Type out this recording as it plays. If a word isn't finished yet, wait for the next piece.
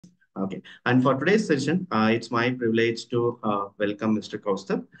Okay. And for today's session, it's my privilege to welcome Mr.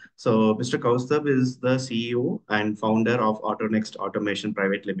 Kaustubh. So, Mr. Kaustubh is the CEO and founder of AutoNxt Automation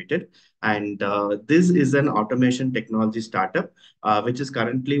Private Limited. And this is an automation technology startup which is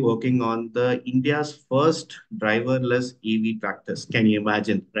currently working on the India's first driverless EV tractors. Can you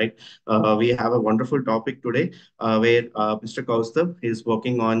imagine, right? We have a wonderful topic today where Mr. Kaustubh is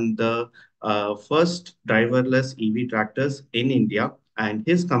working on the first driverless EV tractors in India, and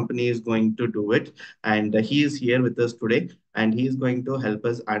his company is going to do it. And he is here with us today, and he is going to help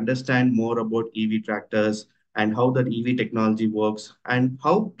us understand more about EV tractors and how that EV technology works and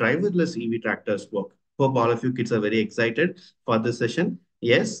how driverless EV tractors work. Hope all of you kids are very excited for this session.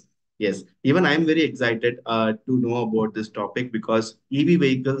 Yes. Yes, even I'm very excited to know about this topic because EV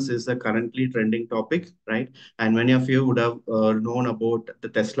vehicles is a currently trending topic, right? And many of you would have known about the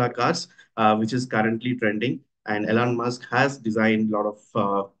Tesla cars, which is currently trending. And Elon Musk has designed a lot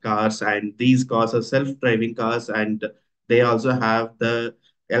of cars, and these cars are self-driving cars, and they also have the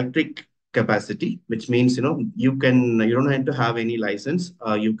electric capacity, which means you don't have to have any license.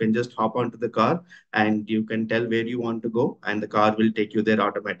 You can just hop onto the car, and you can tell where you want to go, and the car will take you there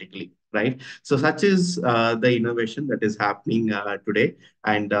automatically. Right. So such is the innovation that is happening today,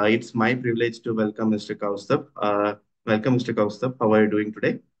 and it's my privilege to welcome Mr. Kaustubh. Welcome, Mr. Kaustubh. How are you doing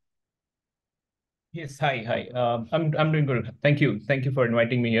today? Yes, hi. I'm doing good. Thank you for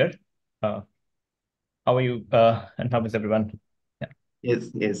inviting me here. Uh, how are you? And how is everyone? Yeah.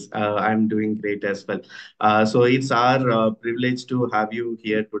 Yes, I'm doing great as well. So it's our privilege to have you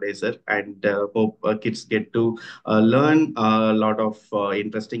here today, sir, and hope kids get to learn a lot of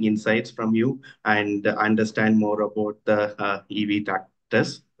interesting insights from you and understand more about the EV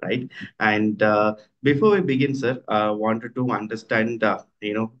tractors, right? And before we begin, sir, wanted to understand,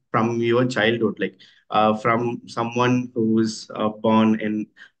 from your childhood, like from someone who's born in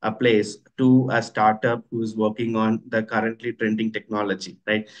a place to a startup who's working on the currently trending technology,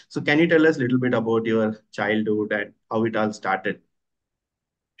 right? So can you tell us a little bit about your childhood and how it all started?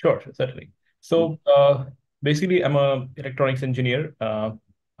 Sure, certainly. Mm. So basically, I'm a electronics engineer.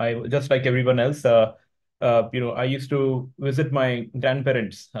 I just like everyone else. I used to visit my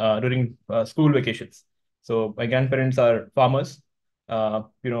grandparents during school vacations. So my grandparents are farmers.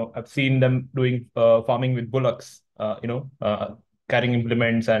 I've seen them doing farming with bullocks. Carrying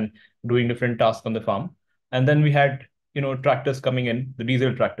implements and doing different tasks on the farm. And then we had tractors coming in, the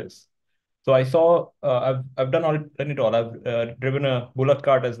diesel tractors. So I saw I've done it all. I've driven a bullock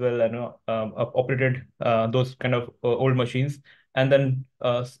cart as well, and I've operated those kind of old machines, and then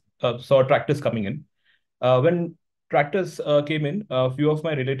saw tractors coming in. When tractors came in, a few of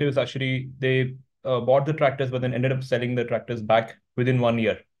my relatives actually they bought the tractors, but then ended up selling the tractors back within 1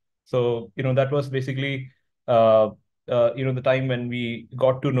 year. So that was basically uh, the time when we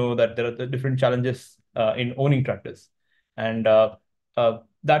got to know that there are the different challenges in owning tractors, and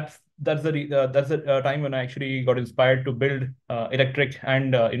that's the time when I actually got inspired to build electric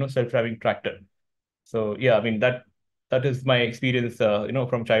and self-driving tractor. So yeah, I mean that is my experience,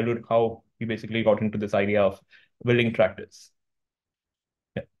 from childhood, how we basically got into this idea of building tractors.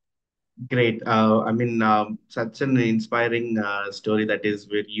 Yeah. Great. Such an inspiring story that is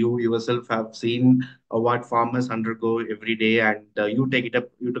where you yourself have seen what farmers undergo every day, and you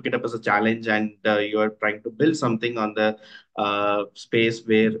took it up as a challenge, and you are trying to build something on the space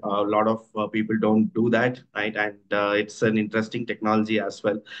where a lot of people don't do that, right? And it's an interesting technology as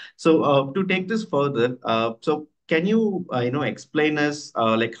well. So to take this further, so can you explain us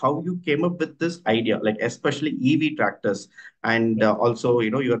like how you came up with this idea, like especially EV tractors? And also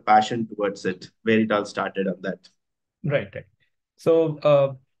your passion towards it, where it all started on that. Right.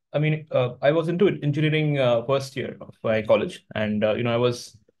 So, I was into engineering first year of my college, and I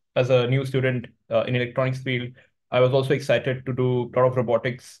was as a new student in electronics field. I was also excited to do a lot of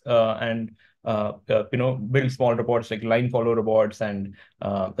robotics and build small robots like line follow robots and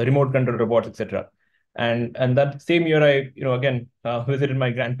the remote control robots, etc. And that same year, I again visited my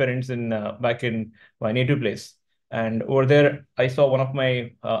grandparents in back in my native place. And over there, I saw one of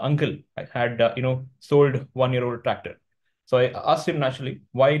my uncle had sold 1 year old tractor. So I asked him naturally,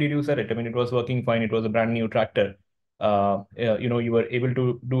 why did you sell it? I mean, it was working fine. It was a brand new tractor. You were able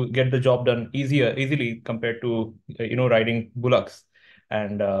to get the job done easily compared to riding bullocks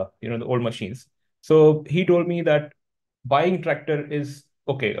and the old machines. So he told me that buying tractor is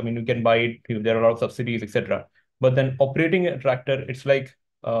okay. I mean, you can buy it. There are a lot of subsidies, etc. But then operating a tractor, it's like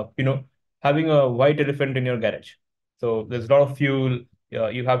having a white elephant in your garage. So there's a lot of fuel.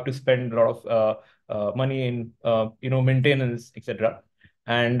 You have to spend a lot of money in maintenance, etc.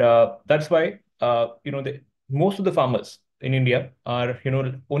 And that's why most of the farmers in India are,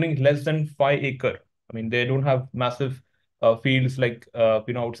 owning less than 5 acre. I mean, they don't have massive fields like,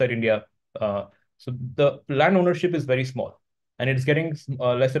 outside India. Uh, so the land ownership is very small, and it's getting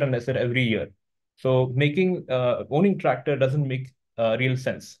lesser and lesser every year. So making owning tractor doesn't make real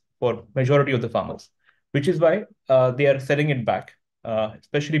sense for majority of the farmers, which is why they are selling it back,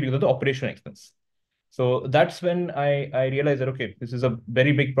 especially because of the operation expense. So that's when I realized that okay, this is a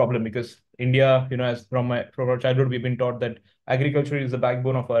very big problem because India, as from our childhood, we've been taught that agriculture is the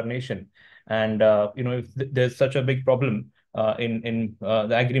backbone of our nation, and if there's such a big problem in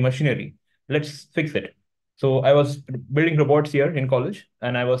the agri machinery, let's fix it. So I was building robots here in college,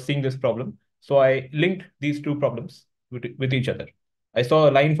 and I was seeing this problem. So I linked these two problems with each other. I saw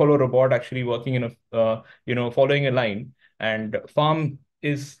a line follow robot actually working in a following a line, and farm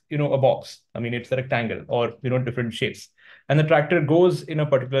is a box. I mean, it's a rectangle or different shapes, and the tractor goes in a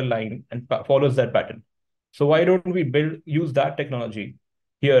particular line and follows that pattern. So why don't we use that technology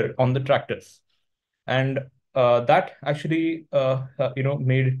here on the tractors? And that actually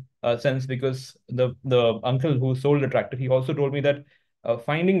made sense because the uncle who sold the tractor, he also told me that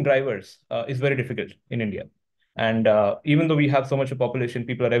finding drivers is very difficult in India. And even though we have so much a population,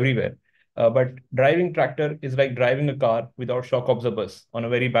 people are everywhere, but driving tractor is like driving a car without shock absorbers on a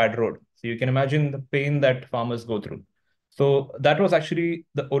very bad road. So you can imagine the pain that farmers go through. So that was actually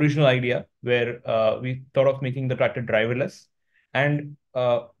the original idea where we thought of making the tractor driverless. And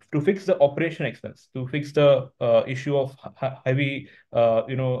to fix the operation expense, to fix the issue of heavy,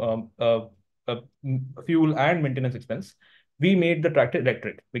 fuel and maintenance expense, we made the tractor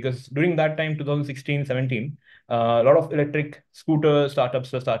electric because during that time, 2016, 17, a lot of electric scooter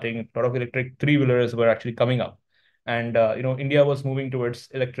startups were starting, a lot of electric three-wheelers were actually coming up. And, India was moving towards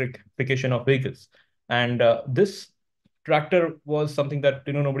electrification of vehicles. And this tractor was something that,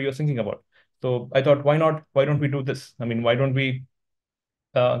 nobody was thinking about. So I thought, why not? Why don't we do this? I mean, why don't we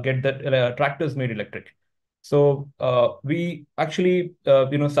get that tractors made electric? So we actually,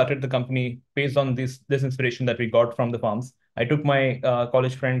 started the company based on this inspiration that we got from the farms. I took my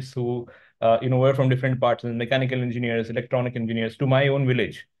college friends who, were from different parts, and mechanical engineers, electronic engineers, to my own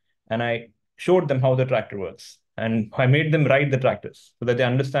village, and I showed them how the tractor works, and I made them ride the tractors so that they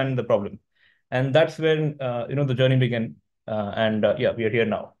understand the problem. And that's when the journey began. And yeah, we are here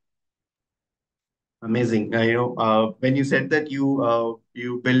now. Amazing. When you said that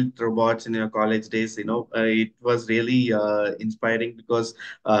you built robots in your college days, it was really inspiring because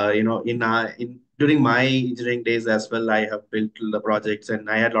in during my engineering days as well, I have built the projects and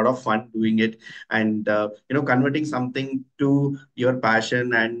I had a lot of fun doing it. And converting something to your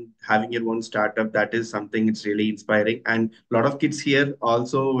passion and having your own startup, that is something it's really inspiring. And a lot of kids here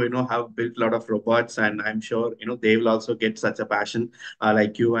also have built a lot of robots, and I'm sure they will also get such a passion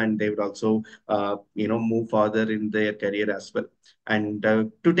like you, and they would also move further in their career as well. And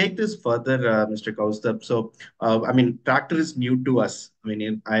to take this further, Mr. Kaustubh, so I mean, tractor is new to us. I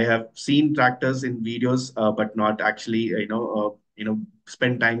mean, I have seen tractors in videos, but not actually,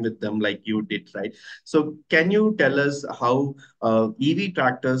 spend time with them like you did, right? So, can you tell us how EV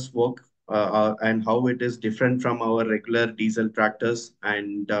tractors work? And how it is different from our regular diesel tractors,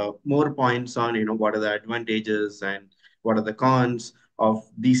 and more points on what are the advantages and what are the cons of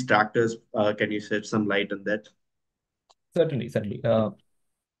these tractors. Can you shed some light on that? Certainly, certainly. So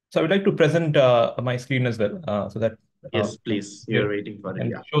I would like to present my screen as well, so that Yes, please. You're you waiting for it. can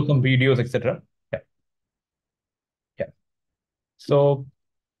Yeah. show some videos, etc. Yeah, yeah. So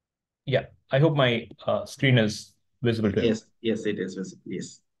yeah, I hope my screen is visible to everyone. Yes, yes, it is visible.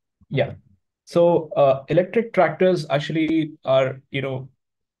 Yes. Yeah. So electric tractors actually are,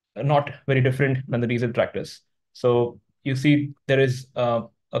 not very different than the diesel tractors. So you see, there is a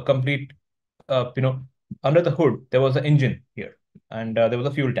complete, you know, under the hood, there was an engine here, and there was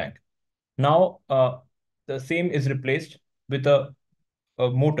a fuel tank. Now, the same is replaced with a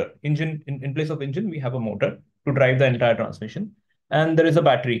motor. In place of engine, we have a motor to drive the entire transmission. And there is a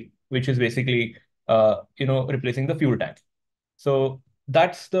battery, which is basically, replacing the fuel tank. So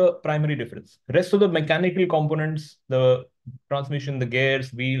that's the primary difference. Rest of the mechanical components, the transmission, the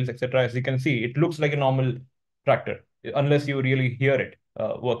gears, wheels, etc., as you can see, it looks like a normal tractor, unless you really hear it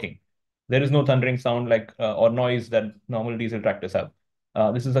working. There is no thundering sound like or noise that normal diesel tractors have.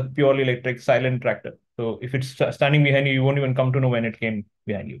 This is a purely electric silent tractor. So if it's standing behind you, you won't even come to know when it came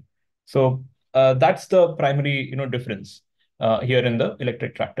behind you. So that's the primary difference here in the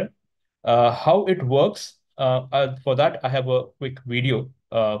electric tractor. How it works, for that, I have a quick video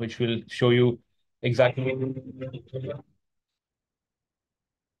which will show you exactly.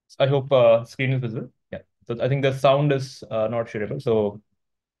 I hope screen is visible. Yeah. So I think the sound is not shareable. So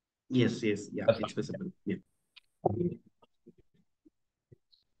Yes, yes. Yeah, that's it's fine. visible. Yeah.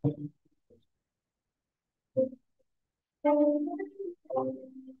 We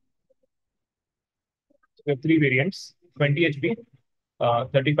have three variants: 20 HP,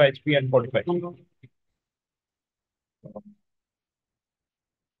 35 HP, and 45.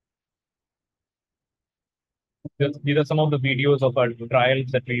 These are some of the videos of our trials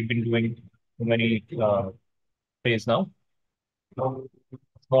that we've been doing for many days now.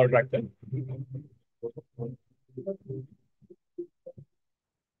 Small tractor.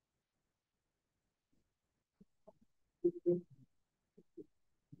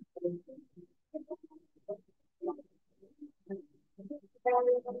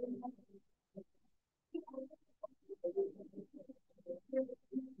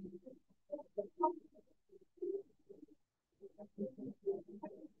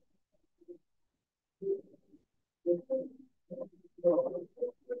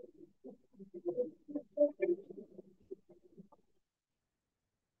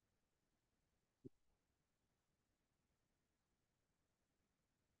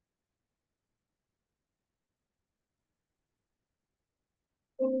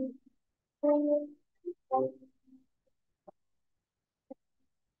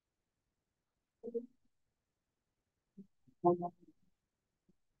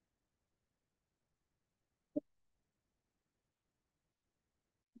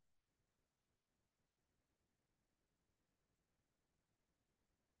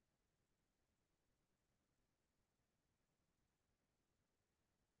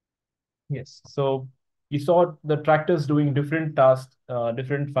 Yes. So you saw the tractors doing different tasks,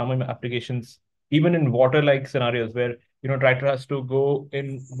 different farming applications, even in water-like scenarios where tractor has to go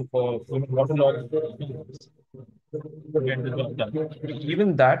in for waterlogged to get the job done.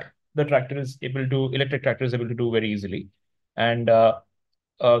 Even that, the tractor is able to, electric tractor is able to do very easily, and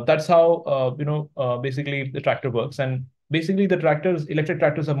that's how basically the tractor works. And basically, the tractors, electric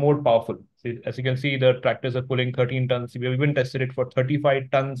tractors, are more powerful. See, as you can see, the tractors are pulling 13 tons. We have even tested it for 35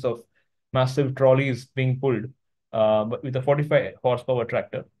 tons of massive trolleys being pulled, but with a 45 horsepower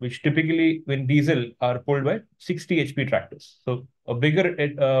tractor, which typically, when diesel, are pulled by 60 HP tractors. So a bigger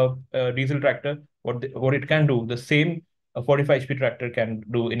diesel tractor, what it can do, the same 45 HP tractor can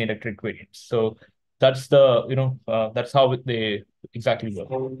do in electric variants. So that's the that's how they exactly work.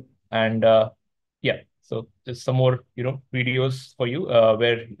 And yeah, so there's some more videos for you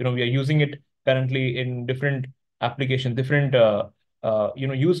where we are using it currently in different application, different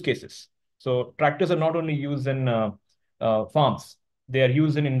use cases. So tractors are not only used in farms, they are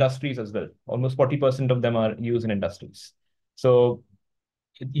used in industries as well. Almost 40% of them are used in industries. So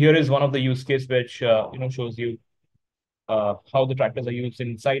here is one of the use case which shows you how the tractors are used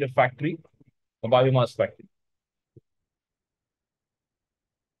inside a factory, a biomass factory.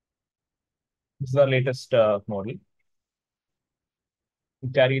 This is our latest model to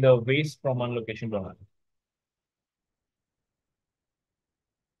carry the waste from one location to another.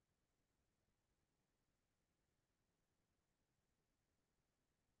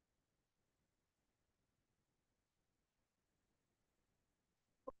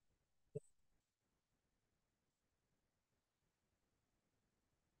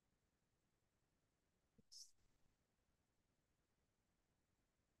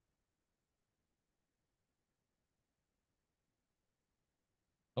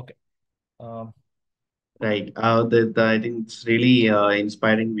 Okay. Um, Right. I think it's really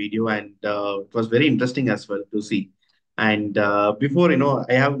inspiring video, and it was very interesting as well to see. And before,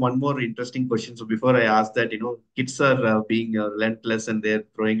 I have one more interesting question. So before I ask that, kids are being relentless and they're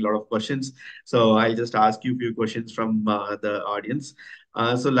throwing a lot of questions. So I'll just ask you a few questions from the audience.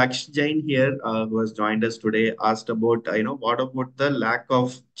 So Laksh Jain here, who has joined us today, asked about, what about the lack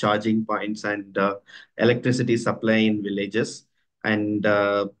of charging points and electricity supply in villages? And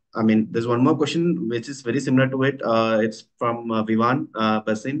I mean, there's one more question which is very similar to it. It's from Vivan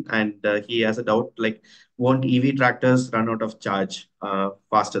Basin, and he has a doubt like, won't EV tractors run out of charge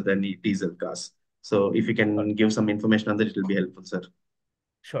faster than diesel cars? So, if you can give some information on that, it will be helpful, sir.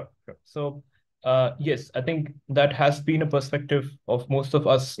 Sure, sure. So, yes, I think that has been a perspective of most of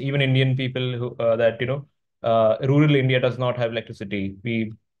us, even Indian people, who that rural India does not have electricity.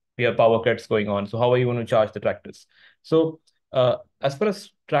 We have power cuts going on. So, how are you going to charge the tractors? So, as far as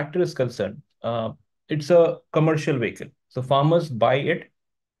tractor is concerned, it's a commercial vehicle. So, farmers buy it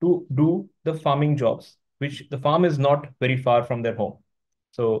to do the farming jobs, which the farm is not very far from their home.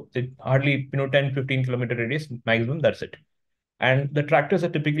 So, it hardly 10-15 kilometer radius maximum. That's it, and the tractors are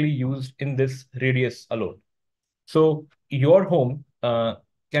typically used in this radius alone. So your home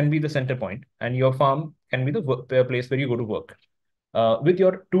can be the center point, and your farm can be the place where you go to work. With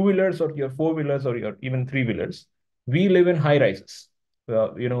your two-wheelers or your four-wheelers or your even three-wheelers, we live in high rises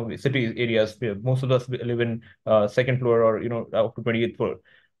city areas. Most of us live in second floor or up to 28th floor,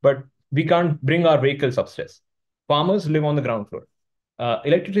 but we can't bring our vehicles upstairs. Farmers live on the ground floor.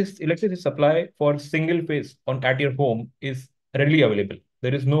 Electricity supply for single phase on at your home is readily available.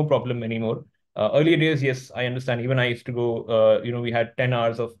 There is no problem anymore. Earlier days, yes, I understand. Even I used to go. We had 10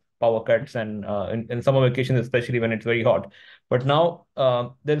 hours of power cuts, and in summer vacations, especially when it's very hot. But now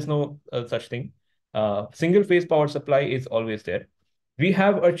there is no such thing. Single phase power supply is always there. We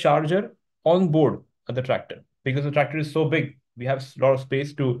have a charger on board of the tractor because the tractor is so big. We have a lot of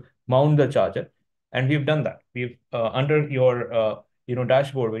space to mount the charger, and we've done that. We've under your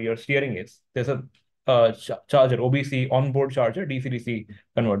dashboard where your steering is. There's a charger, OBC onboard charger, DC-DC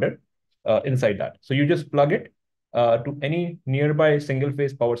converter inside that. So you just plug it to any nearby single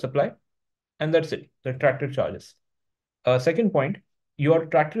phase power supply, and that's it. The tractor charges. Second point, your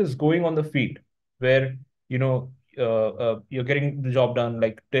tractor is going on the field where you're getting the job done,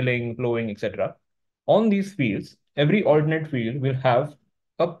 like tilling, plowing, etc. On these fields, every alternate field will have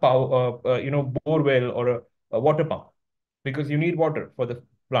a power, bore well or a water pump because you need water for the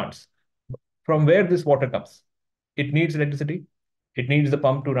plants. From where this water comes? It needs electricity. It needs the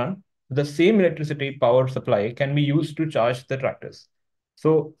pump to run. The same electricity power supply can be used to charge the tractors.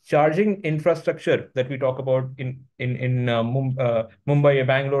 So charging infrastructure that we talk about in Mumbai,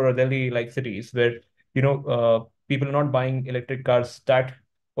 Bangalore, or Delhi like cities where people are not buying electric cars that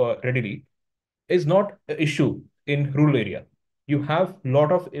readily is not an issue in rural area. You have a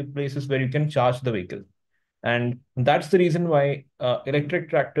lot of places where you can charge the vehicle, and that's the reason why electric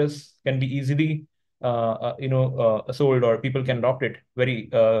tractors can be easily sold, or people can adopt it very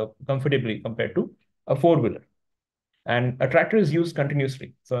comfortably compared to a four-wheeler. And a tractor is used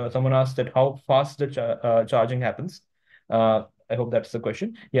continuously. So someone asked that how fast the charging happens. I hope that's the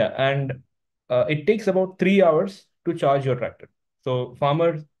question. Yeah, and it takes about 3 hours to charge your tractor. So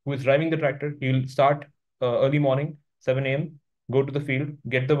farmer who is driving the tractor, he'll start early morning, 7 a.m., go to the field,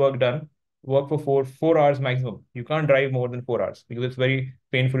 get the work done, work for four hours maximum. You can't drive more than 4 hours because it's very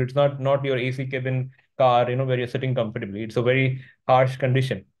painful. It's not your AC cabin car, where you're sitting comfortably. It's a very harsh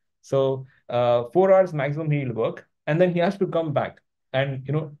condition. So 4 hours maximum he'll work, and then he has to come back and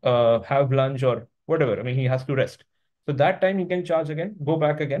have lunch or whatever. I mean, he has to rest. So that time he can charge again, go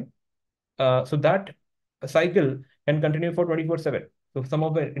back again. So that cycle can continue for 24/7. So some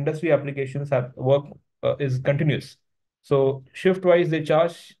of the industry applications have work is continuous. So shift wise, they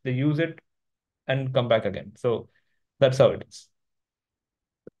charge, they use it, and come back again. So that's how it is.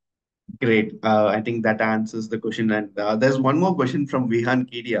 Great. I think that answers the question. And there's one more question from Vihan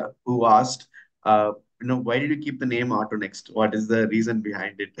Kedia who asked, why did you keep the name AutoNext? What is the reason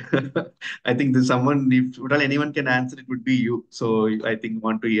behind it? I think there's someone, if well, anyone can answer, it would be you. So I think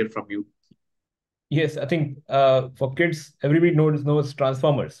want to hear from you. Yes, I think for kids, everybody knows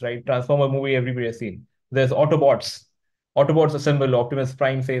Transformers, right? Transformer movie everybody has seen. There's Autobots. Autobots assemble. Optimus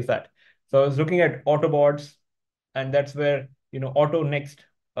Prime says that. So I was looking at Autobots, and that's where Auto Next.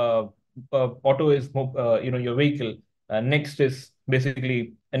 Auto is your vehicle. Next is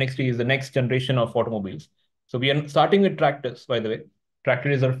basically NXT is the next generation of automobiles. So we are starting with tractors, by the way. Tractor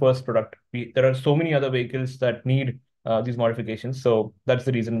is our first product. There are so many other vehicles that need these modifications. So that's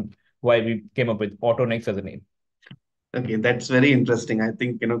the reason why we came up with AutoNxt as a name. Okay, that's very interesting. I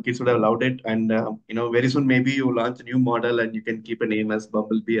think kids would have loved it, and very soon maybe you launch a new model and you can keep a name as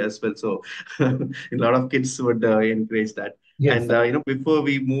Bumblebee as well. So a lot of kids would encourage that. Yes. And before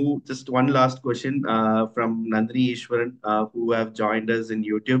we move, just one last question from Nandini Ishwaran, who have joined us in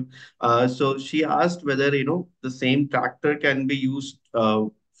YouTube. So she asked whether the same tractor can be used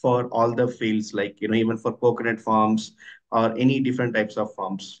for all the fields, like even for coconut farms or any different types of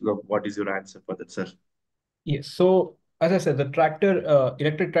farms. Look, what is your answer for that, sir? Yes. So as I said, the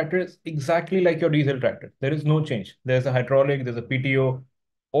electric tractor is exactly like your diesel tractor. There is no change. There's a hydraulic, there's a PTO,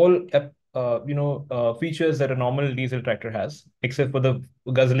 all features that a normal diesel tractor has, except for the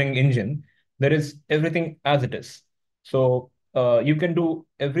guzzling engine. There is everything as it is. So you can do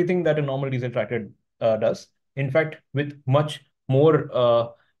everything that a normal diesel tractor does. In fact, with much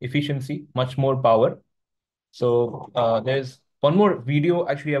more efficiency, much more power. So there's one more video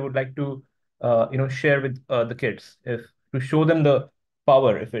actually I would like to share with the kids if to show them the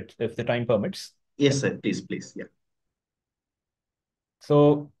power if the time permits. Yes, sir. Please, please. Yeah.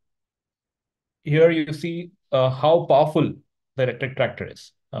 So here you see how powerful the electric tractor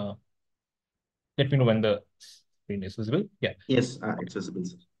is. Let me know when the screen is visible. Yeah. Yes, it's visible,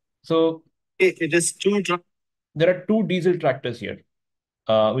 sir. So it is there are two diesel tractors here,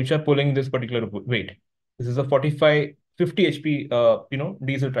 which are pulling this particular weight. This is a 45, 50 HP,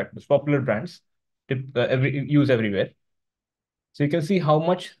 diesel tractors, popular brands, use everywhere. So you can see how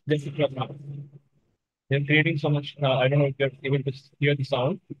much they're creating so much. I don't know if you're able to hear the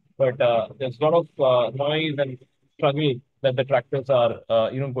sound, but there's a lot of noise and struggle that the tractors are,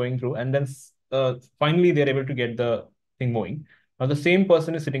 going through, and then finally they're able to get the thing moving. Now the same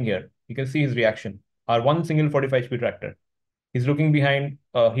person is sitting here. You can see his reaction. Our one single 45 HP tractor. He's looking behind.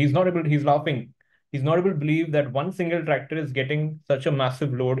 He's not able. He's laughing. He's not able to believe that one single tractor is getting such a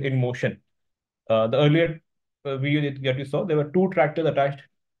massive load in motion. The earlier video that you saw, there were two tractors attached,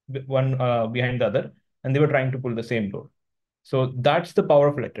 one behind the other, and they were trying to pull the same load. So that's the power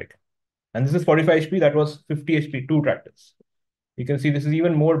of electric. And this is 45 HP, that was 50 HP, two tractors. You can see this is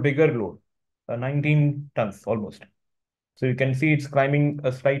even more bigger load, 19 tons almost. So you can see it's climbing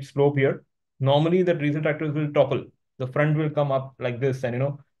a slight slope here. Normally, the diesel tractors will topple. The front will come up like this,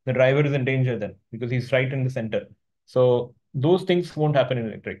 and the driver is in danger then because he's right in the center. So those things won't happen in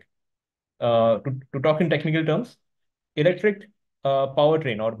electric. To talk in technical terms, electric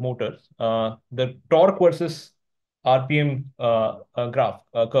powertrain or motors, the torque versus RPM graph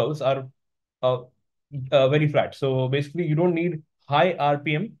curves are uh, very flat. So basically, you don't need high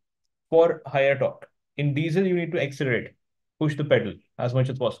RPM for higher torque. In diesel, you need to accelerate, push the pedal as much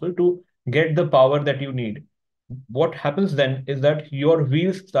as possible to get the power that you need. What happens then is that your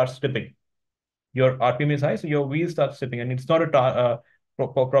wheels start slipping. Your RPM is high, so your wheels start slipping, and it's not a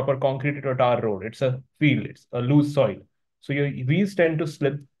proper concrete or tar road. It's a field. It's a loose soil. So your wheels tend to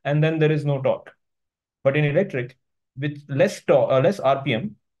slip, and then there is no torque. But in electric, with less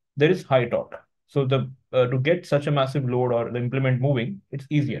RPM, there is high torque. So the to get such a massive load or the implement moving, it's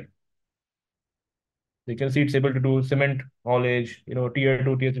easier. You can see it's able to do cement haulage, tier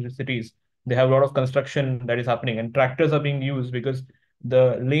two, tier three cities. They have a lot of construction that is happening, and tractors are being used because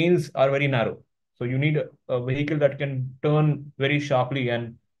the lanes are very narrow. So you need a vehicle that can turn very sharply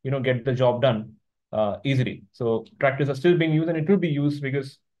and get the job done easily. So tractors are still being used, and it will be used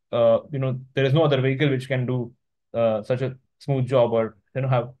because there is no other vehicle which can do such a smooth job or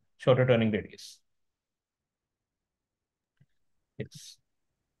have shorter turning radius. Yes.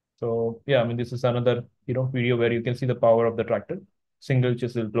 So yeah, I mean, this is another, video where you can see the power of the tractor. Single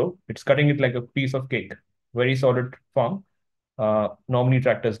chisel blow. It's cutting it like a piece of cake. Very solid form. Normally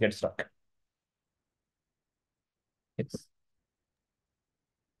tractors get stuck. Yes.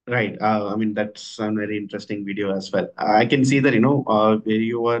 Right. I mean, that's a very interesting video as well. I can see that, where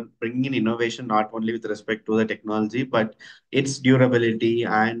you are bringing in innovation, not only with respect to the technology, but its durability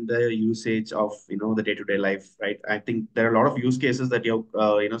and the usage of, the day-to-day life, right? I think there are a lot of use cases that you've,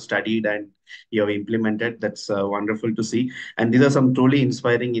 studied and you have implemented. That's wonderful to see. And these are some truly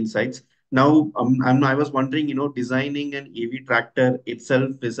inspiring insights. Now, I was wondering, designing an EV tractor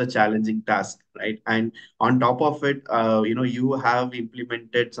itself is a challenging task, right? And on top of it, you have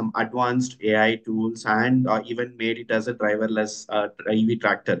implemented some advanced AI tools and even made it as a driverless EV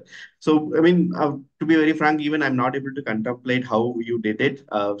tractor. So, I mean, to be very frank, even I'm not able to contemplate how you did it.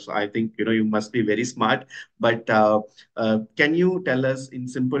 So I think, you must be very smart. But can you tell us in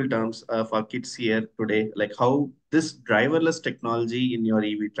simple terms for kids here today, like how this driverless technology in your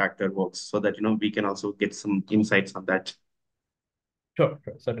EV tractor works so that, we can also get some insights on that? Sure,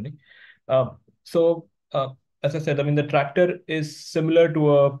 certainly. Uh, so, as I said, I mean, the tractor is similar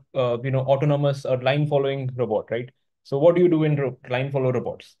to a autonomous or line following robot, right? So, what do you do in line follow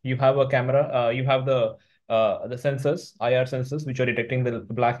robots? You have a camera, you have the sensors, IR sensors, which are detecting the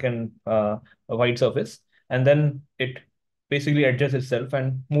black and white surface, and then it basically adjusts itself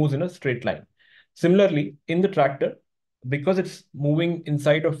and moves in a straight line. Similarly, in the tractor, because it's moving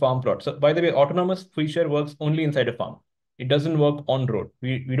inside a farm plot. So, by the way, autonomous feature works only inside a farm. It doesn't work on road.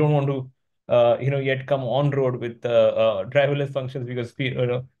 We don't want to yet come on road with driverless functions because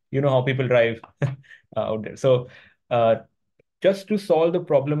how people drive out there. So uh, just to solve the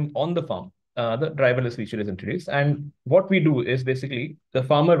problem on the farm, the driverless feature is introduced. And what we do is basically the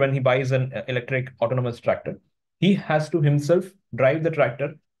farmer, when he buys an electric autonomous tractor, he has to himself drive the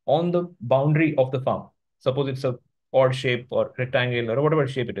tractor on the boundary of the farm. Suppose it's a odd shape or rectangle or whatever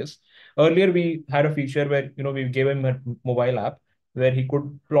shape it is. Earlier, we had a feature where we gave him a mobile app where he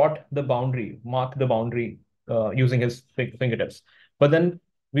could plot the boundary, mark the boundary using his fingertips. But then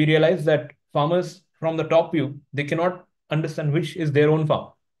we realized that farmers from the top view, they cannot understand which is their own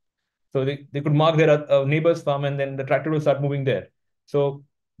farm. So they could mark their neighbor's farm and then the tractor will start moving there. So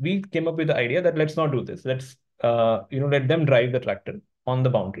we came up with the idea that let's not do this. Let's let them drive the tractor on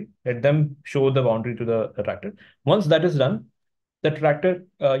the boundary. Let them show the boundary to the tractor. Once that is done, the tractor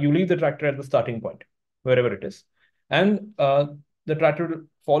you leave the tractor at the starting point, wherever it is, and the tractor will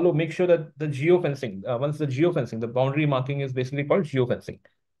follow. Make sure that the geofencing. Once the geofencing, the boundary marking is basically called geofencing.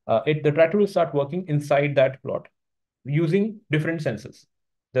 The tractor will start working inside that plot using different sensors.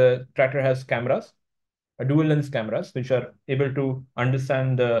 The tractor has cameras, dual lens cameras, which are able to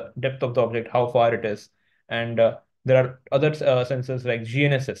understand the depth of the object, how far it is. And there are other sensors like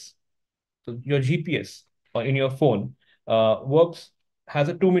GNSS. So your GPS in your phone works has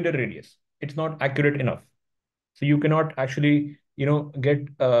a 2 meter radius. It's not accurate enough. So you cannot actually,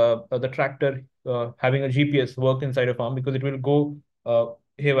 get the tractor having a GPS work inside a farm because it will go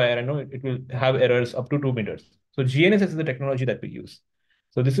haywire. I know it will have errors up to 2 meters. So GNSS is the technology that we use.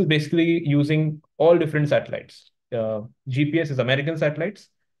 So this is basically using all different satellites. GPS is American satellites,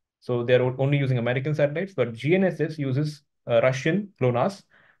 so they're only using American satellites. But GNSS uses Russian GLONASS,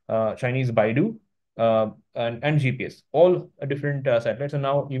 Chinese Baidu, and GPS, all different satellites. And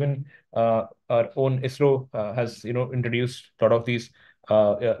now even our own ISRO has introduced a lot of these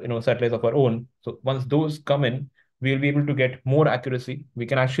satellites of our own. So once those come in, we'll be able to get more accuracy. We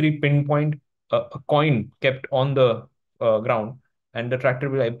can actually pinpoint a coin kept on the ground, and the tractor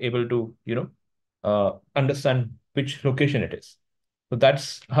will be able to understand which location it is. So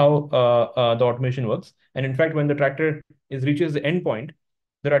that's how the automation works. And in fact, when the tractor is reaches the end point,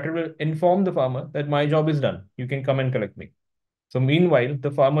 the tractor will inform the farmer that my job is done. You can come and collect me. So meanwhile, the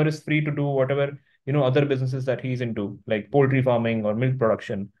farmer is free to do whatever other businesses that he's into, like poultry farming or milk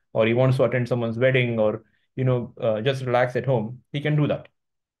production, or he wants to attend someone's wedding, or just relax at home. He can do that.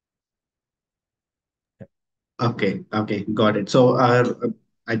 Okay, okay, got it. So,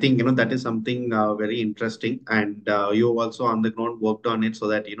 I think that is something very interesting, and you also on the ground worked on it so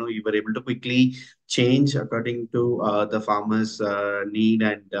that you were able to quickly change according to the farmers' need,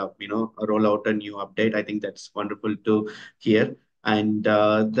 and roll out a new update. I think that's wonderful to hear. And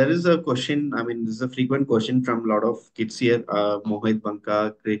there is a question. I mean, this is a frequent question from a lot of kids here. Mohit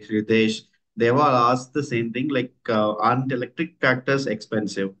Banka, Kridesh, they were asked the same thing, like, aren't electric tractors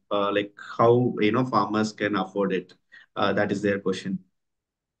expensive? Like, how farmers can afford it? That is their question.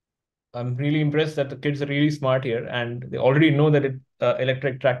 I'm really impressed that the kids are really smart here, and they already know that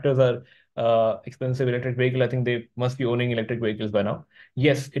electric tractors are expensive. Electric vehicle, I think they must be owning electric vehicles by now.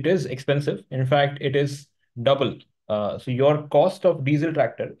 Yes, it is expensive. In fact, it is double. So your cost of diesel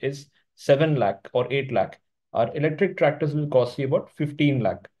tractor is 7 lakh or 8 lakh. Our electric tractors will cost you about 15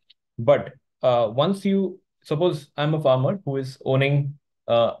 lakh. But once you suppose I'm a farmer who is owning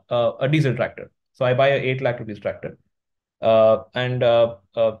a diesel tractor, so I buy a 8 lakh rupees tractor, and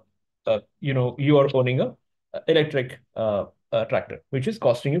you are owning a electric tractor, which is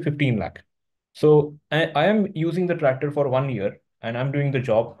costing you 15 lakh. So I am using the tractor for 1 year, and I'm doing the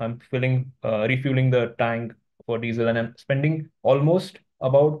job. I'm refueling the tank for diesel, and I'm spending almost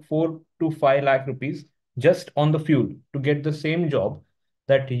about 4 to 5 lakh rupees just on the fuel to get the same job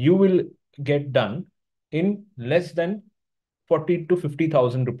that you will get done in less than 40 to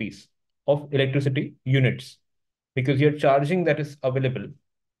 50,000 rupees of electricity units, because you're charging that is available.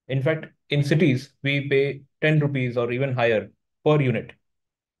 In fact, in cities, we pay 10 rupees or even higher per unit.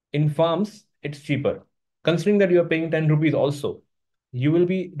 In farms, it's cheaper. Considering that you are paying 10 rupees also, you will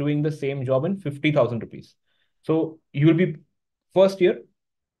be doing the same job in 50,000 rupees. So you will be, first year,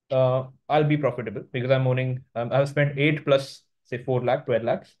 I'll be profitable because I've spent 8 plus, say, 4 lakh, 12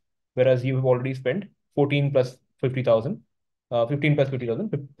 lakhs, whereas you have already spent 14 plus 50,000, 15 plus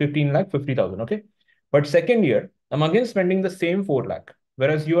 50,000, 15 lakh, 50,000. Okay. But second year, I'm again spending the same 4 lakh,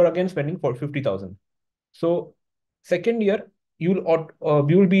 whereas you are again spending for 50,000. So second year, you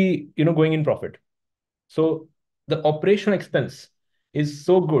will be, going in profit. So the operational expense is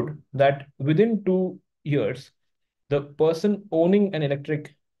so good that within 2 years, the person owning an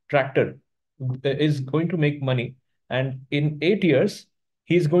electric tractor is going to make money. And in 8 years,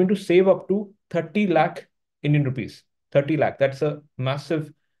 he's going to save up to 30 lakh Indian rupees. 30 lakh. That's a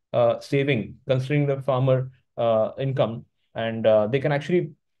massive saving considering the farmer income. And they can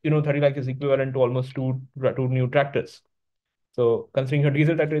actually, 30 lakh is equivalent to almost two new tractors. So considering your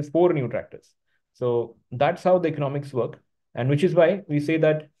diesel tractor is 4 new tractors. So that's how the economics work. And which is why we say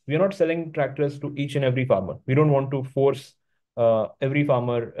that we are not selling tractors to each and every farmer. We don't want to force every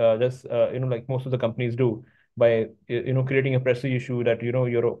farmer, just like most of the companies do, by creating a prestige issue that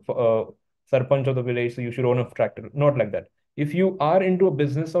you're a sarpanch of the village, so you should own a tractor. Not like that. If you are into a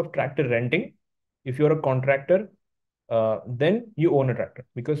business of tractor renting, if you're a contractor, then you own a tractor,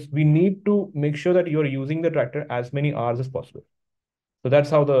 because we need to make sure that you're using the tractor as many hours as possible. So that's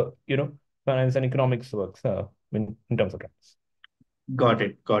how the finance and economics works in terms of tractors. Got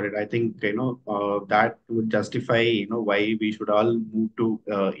it. Got it. I think, that would justify, why we should all move to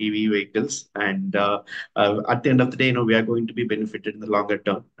EV vehicles. And at the end of the day, we are going to be benefited in the longer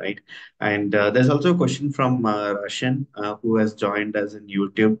term, right? And there's also a question from Russian who has joined us in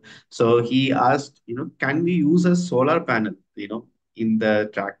YouTube. So he asked, can we use a solar panel, in the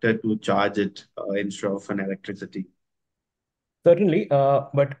tractor to charge it instead of an electricity? Certainly,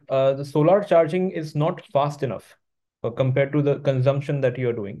 but the solar charging is not fast enough compared to the consumption that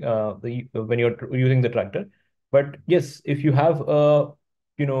you're doing when you're using the tractor. But yes, if you have a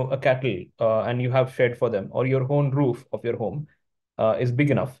cattle and you have shed for them, or your own roof of your home is big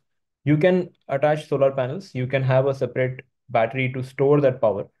enough, you can attach solar panels. You can have a separate battery to store that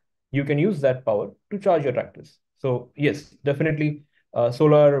power. You can use that power to charge your tractors. So yes, definitely,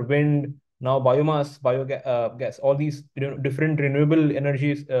 solar, wind, now biomass, biogas, gas, all these different renewable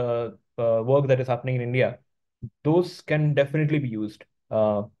energies work that is happening in India, those can definitely be used,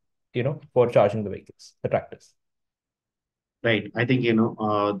 for charging the vehicles, the tractors. Right. I think,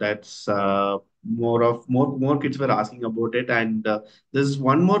 that's more kids were asking about it. And there's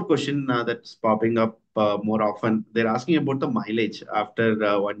one more question that's popping up more often. They're asking about the mileage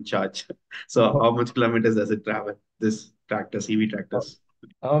after one charge. So Oh, how much kilometers does it travel, this tractors, EV oh. tractors?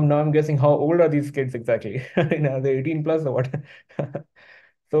 Now I'm guessing how old are these kids exactly? Are they 18 plus or what?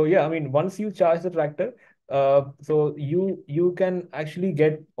 So yeah, I mean, once you charge the tractor, so you can actually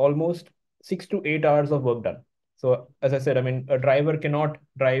get almost 6 to 8 hours of work done. So as I said, I mean, a driver cannot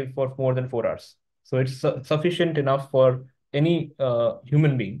drive for more than 4 hours. So it's sufficient enough for any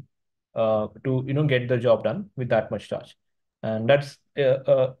human being to get the job done with that much charge. And that's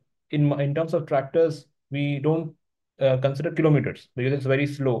in terms of tractors, we don't consider kilometers because it's very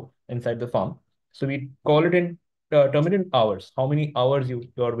slow inside the farm. So we call it in term it in hours, how many hours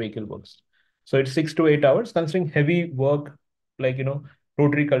your vehicle works. So it's 6 to 8 hours, considering heavy work like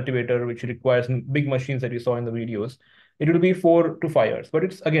rotary cultivator, which requires big machines that you saw in the videos. It will be 4 to 5 hours, but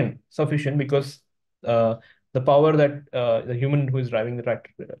it's again sufficient because uh, the power that the human who is driving the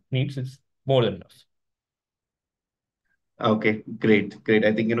tractor needs is more than enough. Okay, great, great.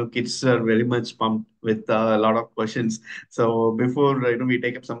 I think kids are very much pumped with a lot of questions. So before we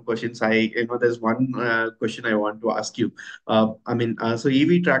take up some questions, there's one question I want to ask you. I mean, so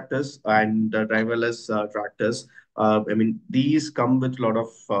EV tractors and driverless tractors. I mean, these come with a lot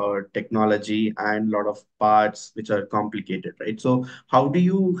of technology and a lot of parts which are complicated, right? So how do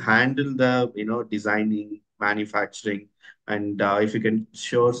you handle the designing, manufacturing? And if you can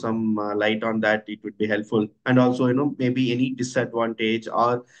show some light on that, it would be helpful. And also, maybe any disadvantage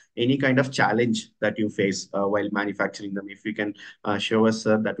or any kind of challenge that you face while manufacturing them. If you can show us,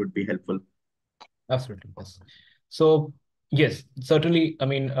 sir, that would be helpful. Absolutely, yes. So yes, certainly. I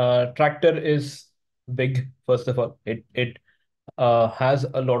mean, tractor is big. First of all, it has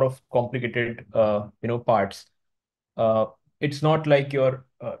a lot of complicated parts. Uh, it's not like your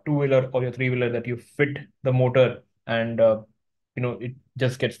two-wheeler or your three-wheeler that you fit the motor and it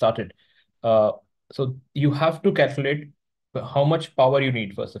just gets started. Uh, so you have to calculate how much power you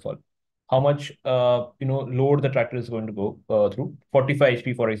need first of all, how much load the tractor is going to go through. 45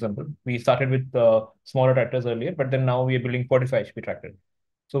 HP, for example. We started with smaller tractors earlier, but then now we are building 45 HP tractor.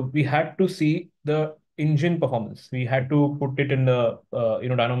 So we had to see the engine performance. We had to put it in the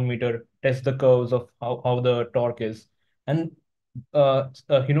dynamometer, test the curves of how the torque is, and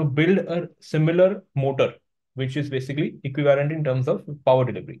build a similar motor, which is basically equivalent in terms of power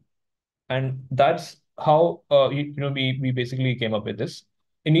delivery. And that's how we basically came up with this.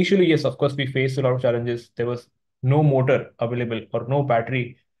 Initially, yes, of course, we faced a lot of challenges. There was no motor available or no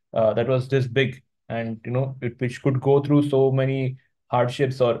battery that was this big, and which could go through so many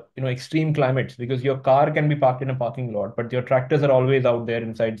hardships or extreme climates, because your car can be parked in a parking lot, but your tractors are always out there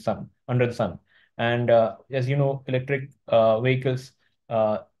inside sun, under the sun. And as you know, electric vehicles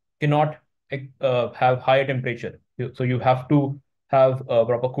uh, cannot have higher temperature. So you have to have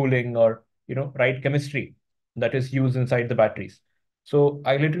proper cooling or right chemistry that is used inside the batteries. So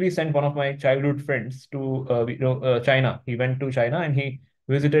I literally sent one of my childhood friends to China. He went to China and he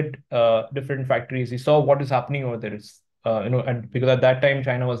visited different factories. He saw what is happening over there. And because at that time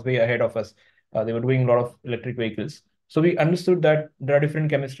China was way ahead of us, they were doing a lot of electric vehicles. So we understood that there are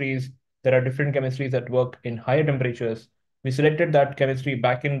different chemistries. There are different chemistries that work in higher temperatures. We selected that chemistry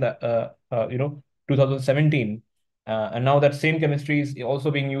back in the 2017, and now that same chemistry is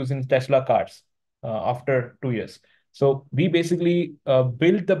also being used in Tesla cars after 2 years. So we basically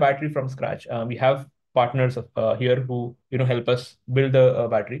built the battery from scratch. We have partners here who help us build the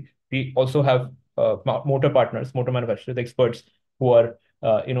battery. We also have motor partners, motor manufacturers, experts who are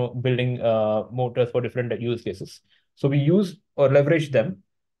building motors for different use cases. So we use or leverage them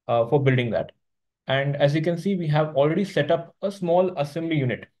for building that. And as you can see, we have already set up a small assembly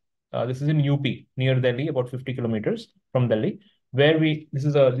unit. This is in UP, near Delhi, about 50 kilometers from Delhi, where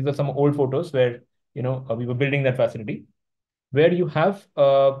these are some old photos where, we were building that facility, where you have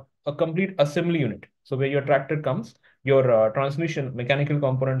a complete assembly unit. So where your tractor comes, your transmission mechanical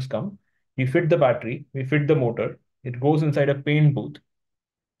components come, we fit the battery, we fit the motor, it goes inside a paint booth,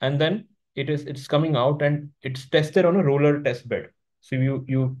 and then it's coming out and it's tested on a roller test bed. So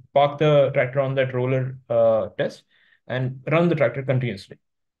you park the tractor on that roller test and run the tractor continuously.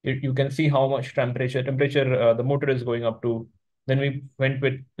 You can see how much temperature the motor is going up to. Then we went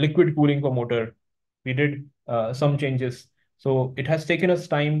with liquid cooling for motor. We did some changes. So it has taken us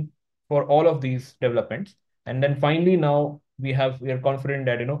time for all of these developments, and then finally now we are confident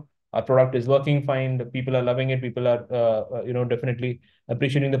that our product is working fine. The people are loving it. People are definitely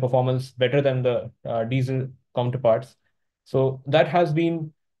appreciating the performance better than the diesel counterparts. So that has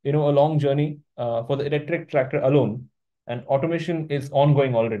been, a long journey for the electric tractor alone. And automation is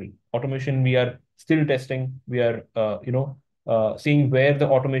ongoing already. Automation, we are still testing. We are, seeing where the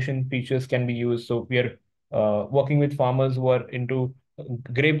automation features can be used. So we are working with farmers who are into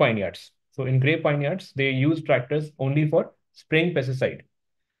grape vineyards. So in grape vineyards, they use tractors only for spraying pesticide.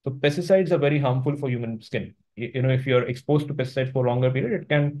 So pesticides are very harmful for human skin. If you're exposed to pesticides for a longer period, it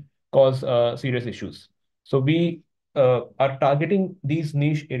can cause serious issues. So we are targeting these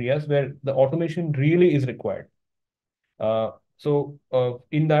niche areas where the automation really is required.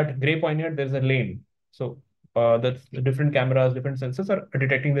 In that gray pioneer, there's a lane. So the different cameras, different sensors are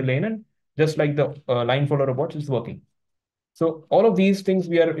detecting the lane, and just like the line follower robots, it's working. So all of these things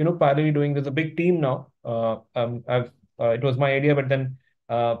we are, parallelly doing. There's a big team now. It was my idea, but then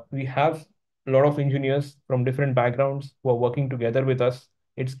we have a lot of engineers from different backgrounds who are working together with us.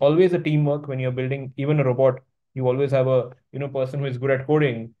 It's always a teamwork when you're building even a robot. You always have a person who is good at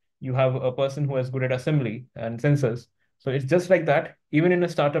coding. You have a person who is good at assembly and sensors. So it's just like that. Even in a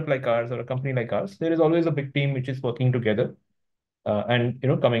startup like ours or a company like ours, there is always a big team which is working together and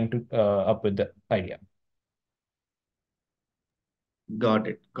coming to up with the idea. Got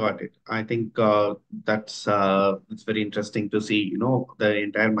it. Got it. I think that's it's very interesting to see, the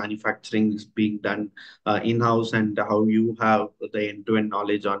entire manufacturing is being done in-house and how you have the end-to-end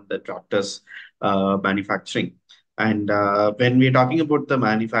knowledge on the tractors manufacturing. And when we're talking about the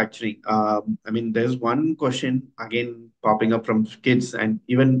manufacturing, I mean, there's one question again popping up from kids, and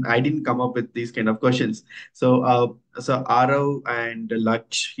even I didn't come up with these kind of questions. So Arav and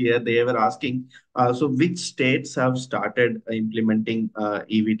Laksh here, they were asking, so which states have started implementing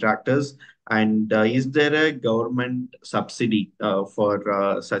EV tractors, and is there a government subsidy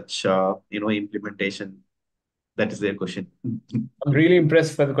for such implementation? That is their question. I'm really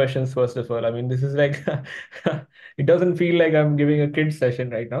impressed by the questions, first of all. I mean, this is like, it doesn't feel like I'm giving a kid session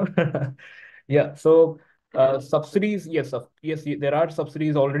right now. Yeah, so subsidies, yes, yes, there are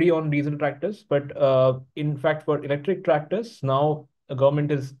subsidies already on diesel tractors, but in fact, for electric tractors, now the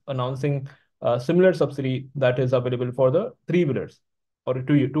government is announcing a similar subsidy that is available for the three-wheelers or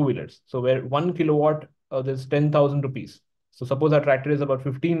two-wheelers. So where 1 kilowatt, there's 10,000 rupees. So suppose our tractor is about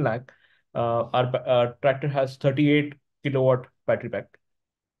 15 lakh, our tractor has 38 kilowatt battery pack,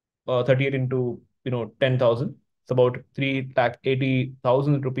 38 into 10,000. It's about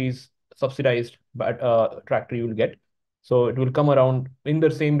 3,80,000 rupees subsidized tractor you will get. So it will come around in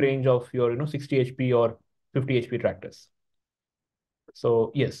the same range of your 60 HP or 50 HP tractors.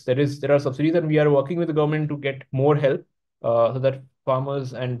 So yes, there are subsidies, and we are working with the government to get more help so that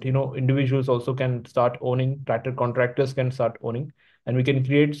farmers and individuals also can start owning, tractor contractors can start owning, and we can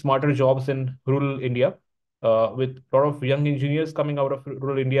create smarter jobs in rural India with a lot of young engineers coming out of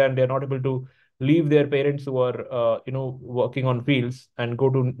rural India, and they're not able to leave their parents who are working on fields and go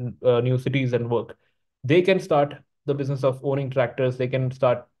to new cities and work. They can start the business of owning tractors. They can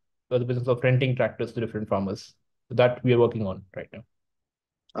start the business of renting tractors to different farmers. That we are working on right now.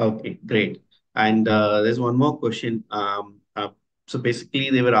 Okay, great. And there's one more question. So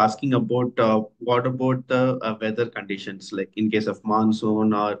basically, they were asking about what about the weather conditions, like in case of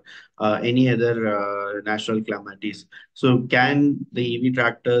monsoon or any other natural calamities. So can the EV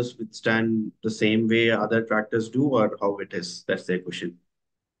tractors withstand the same way other tractors do, or how it is? That's their question.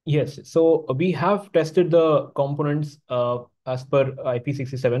 Yes, so we have tested the components as per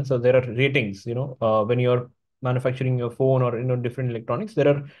IP67. So there are ratings, when you're manufacturing your phone or different electronics, there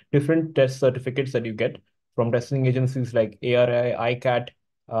are different test certificates that you get from testing agencies like ARI, ICAT,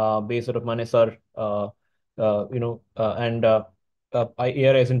 based out of Manesar, and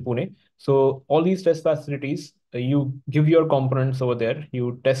ARI is in Pune. So all these test facilities you give your components over there.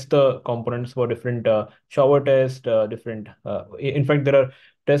 You test the components for different shower test, different. In fact, there are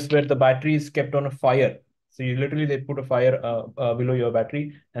tests where the battery is kept on a fire. So you literally they put a fire below your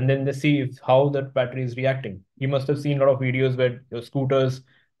battery, and then they see how that battery is reacting. You must have seen a lot of videos where your scooters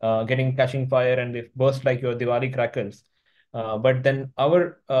getting catching fire and they burst like your Diwali crackers. But then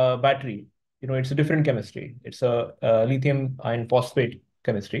our battery, it's a different chemistry. It's a lithium iron phosphate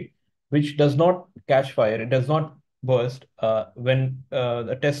chemistry, which does not catch fire. It does not burst when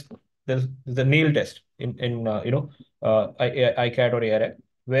the test. There's a nail test ICAT or ARI,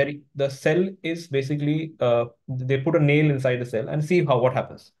 where the cell is basically they put a nail inside the cell and see what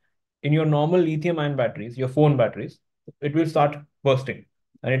happens. In your normal lithium ion batteries, your phone batteries, it will start bursting,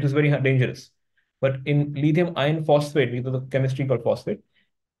 and it is very dangerous. But in lithium iron phosphate, because of the chemistry called phosphate,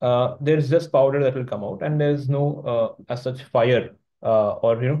 there's just powder that will come out, and there's no as such fire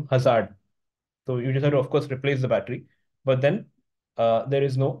or hazard. So you just have to, of course, replace the battery, but then there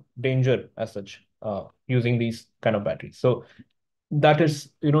is no danger as such using these kind of batteries. So that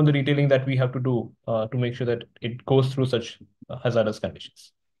is, the detailing that we have to do to make sure that it goes through such hazardous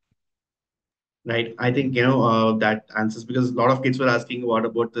conditions. Right. I think, that answers because a lot of kids were asking, what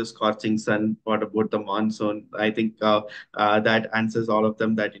about the scorching sun? What about the monsoon? I think that answers all of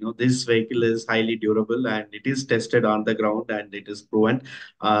them that, this vehicle is highly durable and it is tested on the ground and it is proven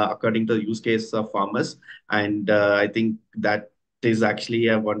according to the use case of farmers. And I think that is actually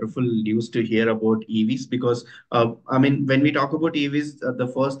a wonderful news to hear about EVs because, I mean, when we talk about EVs,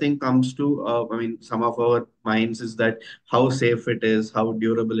 the first thing comes to, I mean, some of our minds is that how safe it is, how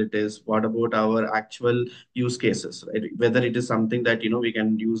durable it is, what about our actual use cases, right? Whether it is something that, we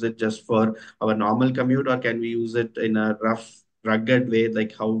can use it just for our normal commute or can we use it in a rough, rugged way,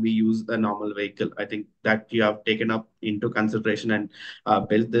 like how we use a normal vehicle. I think that you have taken up into consideration and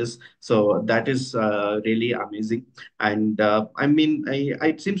built this. So that is really amazing. And I mean,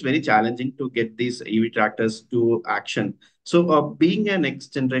 it seems very challenging to get these EV tractors to action. So, being a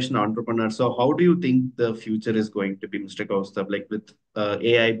next generation entrepreneur, so how do you think the future is going to be, Mr. Kaustubh? Like with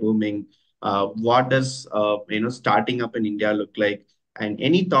AI booming, what does starting up in India look like? And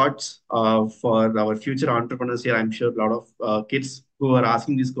any thoughts for our future entrepreneurs here? I'm sure a lot of kids who are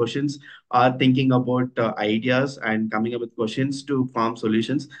asking these questions are thinking about ideas and coming up with questions to farm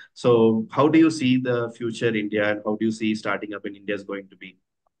solutions. So, how do you see the future India, and how do you see starting up in India is going to be?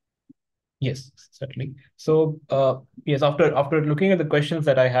 Yes, certainly. So, yes, after looking at the questions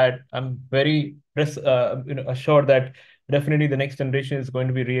that I had, I'm very assured that definitely the next generation is going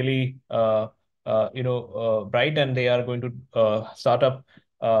to be really bright, and they are going to start up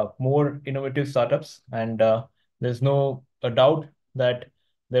more innovative startups. And there's no a doubt that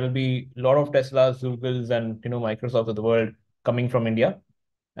there will be a lot of Teslas, Googles, and Microsoft of the world coming from India.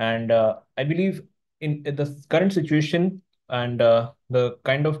 And I believe in the current situation and the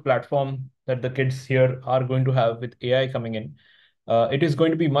kind of platform that the kids here are going to have with AI coming in, it is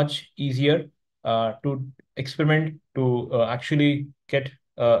going to be much easier to experiment, to actually get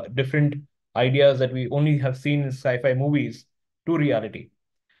different ideas that we only have seen in sci-fi movies to reality.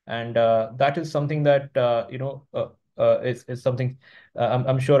 And that is something that is something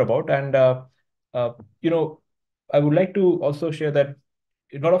I'm sure about. And uh, you know, I would like to also share that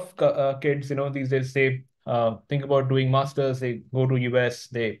a lot of kids, these days say think about doing masters. They go to US,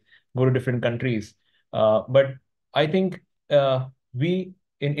 they go to different countries. But I think we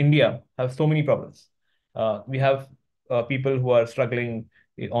in India have so many problems. We have people who are struggling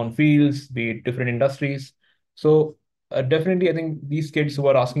on fields, be it different industries. So definitely, I think these kids who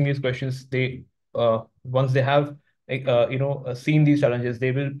are asking these questions, they once they have seen these challenges,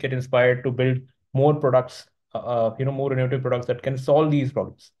 they will get inspired to build more products, more innovative products that can solve these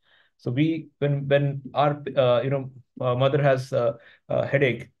problems. So when our mother has a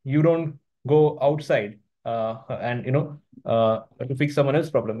headache, you don't go outside and to fix someone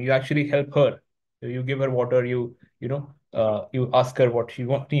else's problem. You actually help her. You give her water. You ask her what she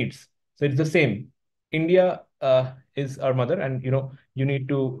needs. So it's the same. India is our mother, and you need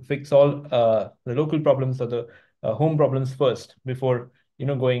to fix all the local problems or the home problems first before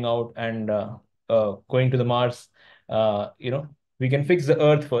going out and going to the Mars. We can fix the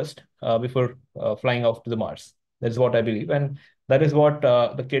Earth first before flying off to the Mars. That's what I believe, and that is what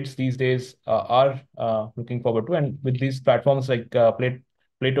the kids these days are looking forward to. And with these platforms like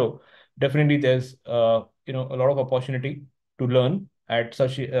Plato, definitely there's a lot of opportunity to learn at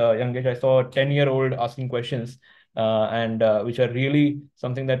such a young age. I saw a 10-year-old asking questions, and which are really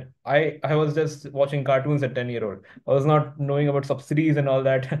something that I was just watching cartoons at 10-year-old. I was not knowing about subsidies and all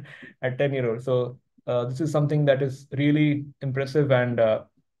that at 10-year-old. So this is something that is really impressive, and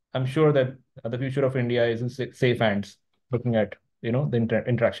I'm sure that the future of India is in safe hands, looking at the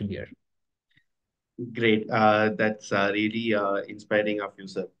interaction here. Great. That's really inspiring of you,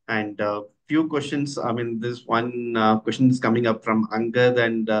 sir. And few questions. I mean, this one question is coming up from Angad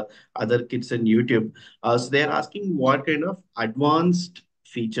and other kids on YouTube. So they're asking what kind of advanced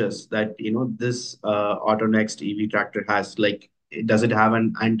features that this AutoNext EV tractor has. Like, does it have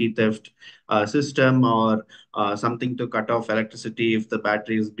an anti-theft system or something to cut off electricity if the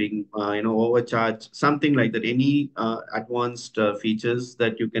battery is being overcharged, something like that? Any advanced features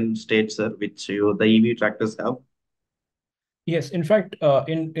that you can state, sir, which the EV tractors have? Yes, in fact,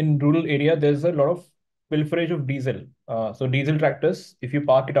 in rural area, there's a lot of pilferage of diesel. So diesel tractors, if you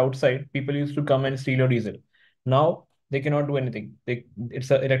park it outside, people used to come and steal your diesel. Now they cannot do anything.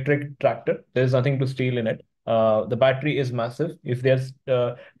 It's an electric tractor. There's nothing to steal in it. The battery is massive. If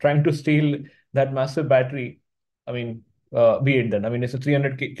they're trying to steal that massive battery, I mean, be it then. I mean, it's a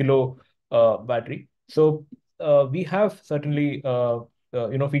 300 kilo battery. So we have certainly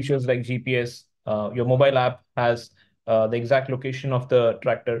features like GPS. Your mobile app has the exact location of the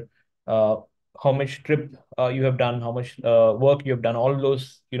tractor, uh, how much trip you have done, how much work you have done, all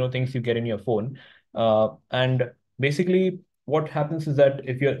those things you get in your phone. And basically, what happens is that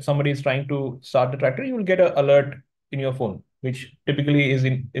if somebody is trying to start the tractor, you will get an alert in your phone, which typically is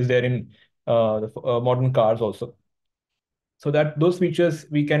there in the modern cars also. So that those features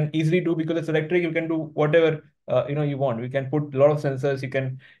we can easily do because it's electric. You can do whatever you want. We can put a lot of sensors. You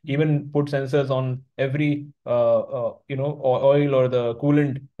can even put sensors on every oil or the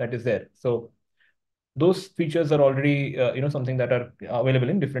coolant that is there. So those features are already something that are available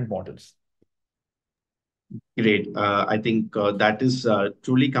in different models. Great. I think that is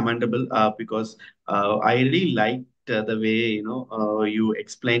truly commendable because I really liked the way you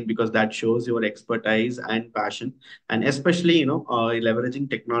explained, because that shows your expertise and passion, and especially leveraging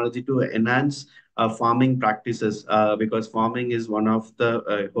technology to enhance farming practices, because farming is one of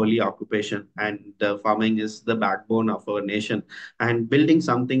the holy occupation, and farming is the backbone of our nation, and building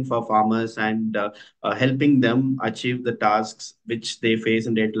something for farmers and helping them achieve the tasks which they face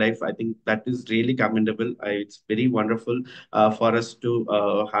in daily life. I think that is really commendable. It's very wonderful for us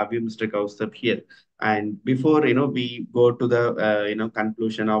to have you, Mr. Kaustubh, here. And before we go to the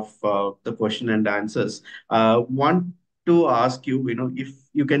conclusion of the question and answers, want to ask you, if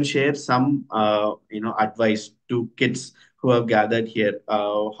you can share some advice to kids who have gathered here,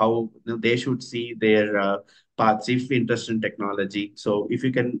 how they should see their paths if interested in technology. So if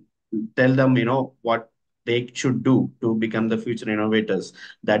you can tell them what they should do to become the future innovators,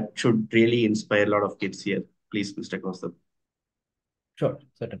 that should really inspire a lot of kids here. Please, Mr. Kaustubh. Sure,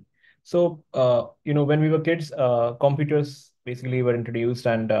 certainly. So, when we were kids, computers basically were introduced,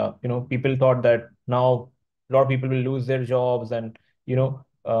 and people thought that now a lot of people will lose their jobs, and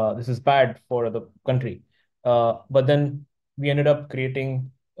this is bad for the country. But then we ended up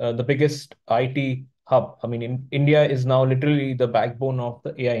creating the biggest IT hub. I mean, India is now literally the backbone of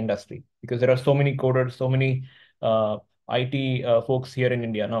the AI industry because there are so many coders, so many uh, IT folks here in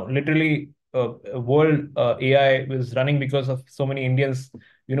India now. Literally, world AI was running because of so many Indians,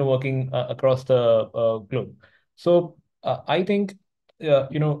 working across the globe. So I think, a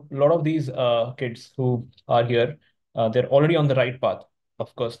lot of these kids who are here, they're already on the right path,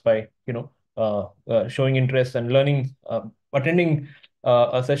 of course, by, showing interest and learning, attending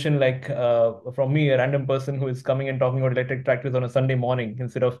a session like from me, a random person who is coming and talking about electric tractors on a Sunday morning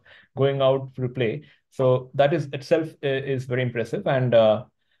instead of going out to play. So that is itself is very impressive. And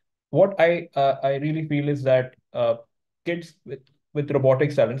what I really feel is that kids with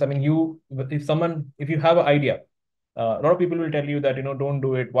robotics talents. I mean, if you have an idea, a lot of people will tell you that don't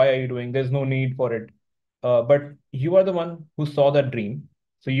do it. Why are you doing? There's no need for it. But you are the one who saw that dream,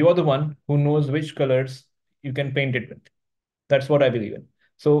 so you are the one who knows which colors you can paint it with. That's what I believe in.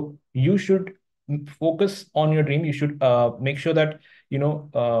 So you should focus on your dream. You should make sure that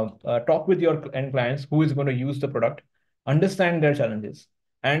talk with your end clients who is going to use the product, understand their challenges,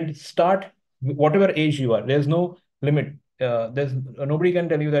 and start whatever age you are. There's no limit. There's nobody can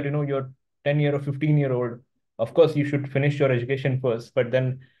tell you that you're 10-year or 15-year-old. Of course, you should finish your education first, but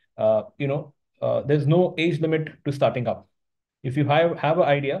then there's no age limit to starting up. If you have an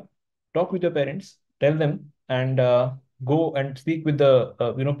idea, talk with your parents, tell them, and go and speak with the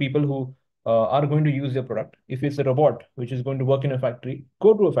people who are going to use your product. If it's a robot which is going to work in a factory,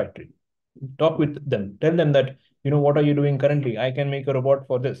 go to a factory, talk with them, tell them that what are you doing currently? I can make a robot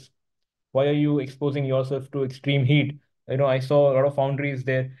for this. Why are you exposing yourself to extreme heat? I saw a lot of foundries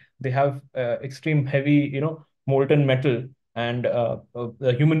there. They have extreme heavy molten metal, and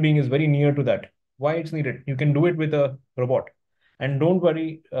the human being is very near to that. Why it's needed? You can do it with a robot. And don't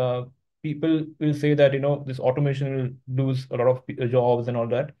worry, people will say that, this automation will lose a lot of jobs and all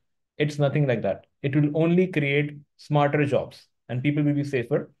that. It's nothing like that. It will only create smarter jobs, and people will be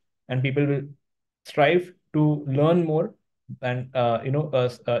safer, and people will strive to learn more, and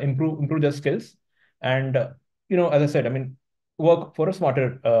improve their skills, and as I said, I mean, work for a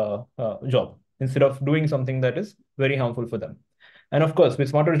smarter job instead of doing something that is very harmful for them. And of course, with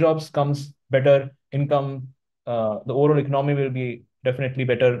smarter jobs comes better income. The overall economy will be definitely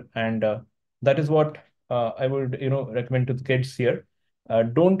better, and that is what I would recommend to the kids here.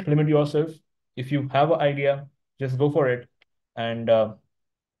 Don't limit yourself. If you have an idea, just go for it. And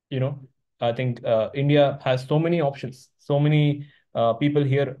you know, I think India has so many options, so many people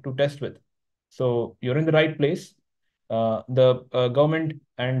here to test with. So you're in the right place. The government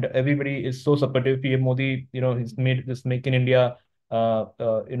and everybody is so supportive. PM Modi, he's made this Make in India, whole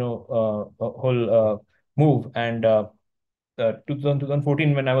move. And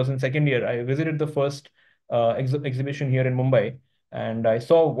 2014, when I was in second year, I visited the first exhibition here in Mumbai, and I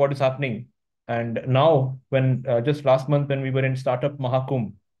saw what is happening. And now, when just last month, when we were in Startup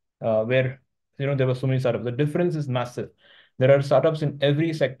Mahakumbh, where there were so many startups, the difference is massive. There are startups in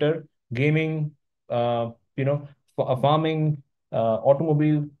every sector: gaming, farming,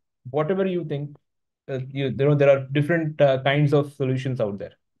 automobile, whatever you think. There are different kinds of solutions out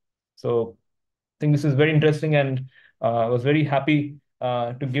there. So think this is very interesting, and I was very happy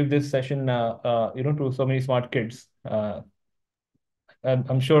to give this session, to so many smart kids.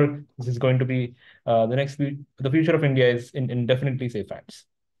 I'm sure this is going to be the future of India is in definitely safe hands.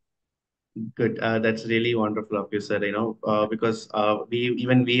 Good. That's really wonderful of you, sir. Because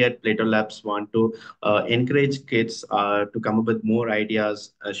we at Plato Labs want to encourage kids to come up with more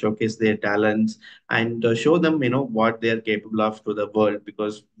ideas, showcase their talents, and show them, what they are capable of to the world.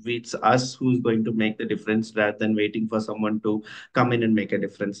 Because it's us who's going to make the difference rather than waiting for someone to come in and make a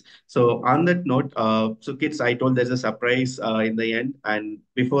difference. So on that note, so kids, I told there's a surprise in the end, and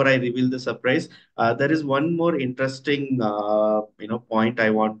before I reveal the surprise, there is one more interesting, point I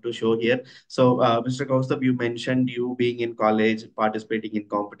want to show here. So, Mr. Kaustubh, you mentioned you being in college, participating in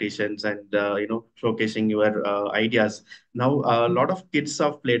competitions, and showcasing your ideas. Now, a lot of kids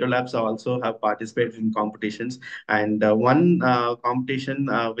of Plato Labs also have participated in competitions, and one competition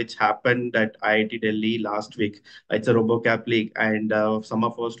which happened at IIT Delhi last week. It's a RoboCap League, and some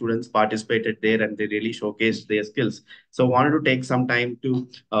of our students participated there, and they really showcased their skills. So, wanted to take some time to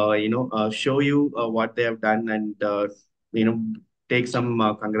show you what they have done, and you know take some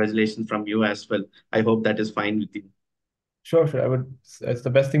congratulations from you as well. I hope that is fine with you. Sure, sure. I would. It's the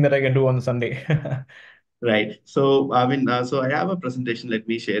best thing that I can do on a Sunday. Right. So, I mean, so I have a presentation. Let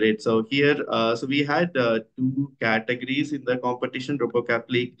me share it. So here, so we had two categories in the competition, RoboCap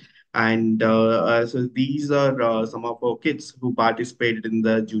League, and so these are some of our kids who participated in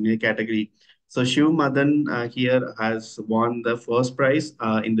the junior category. So Shiv Madan here has won the first prize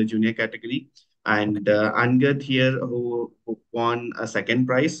in the junior category, Okay. and Angad here who won a second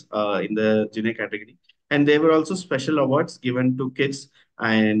prize in the junior category. And there were also special awards given to kids,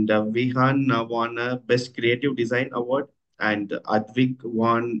 and Vihan won a Best Creative Design Award, and Advik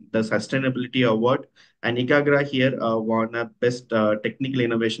won the Sustainability Award, and Ikagra here won a Best Technical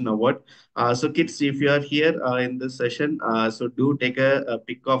Innovation Award. So, kids, if you are here in this session, so do take a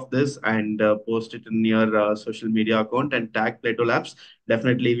pic of this and post it in your social media account and tag Plato Labs.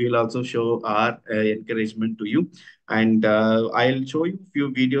 Definitely, we will also show our encouragement to you. And I'll show you a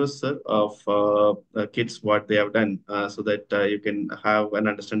few videos, sir, of kids what they have done, so that you can have an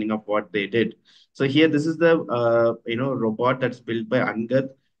understanding of what they did. So here, this is the robot that's built by Angad.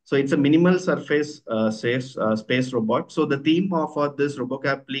 So it's a minimal surface safe space robot. So the theme of this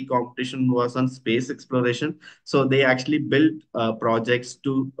RoboCap League competition was on space exploration. So they actually built projects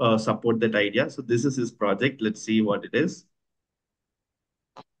to support that idea. So this is his project. Let's see what it is.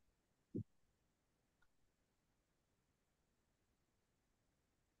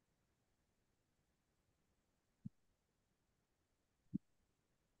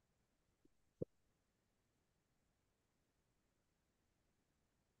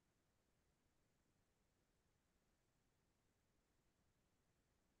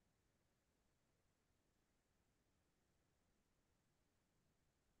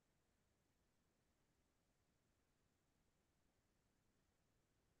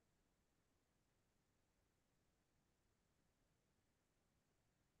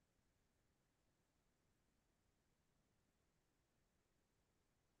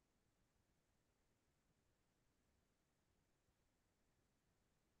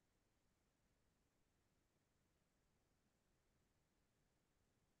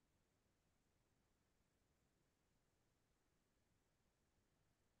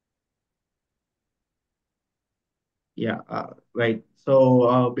 Yeah, right.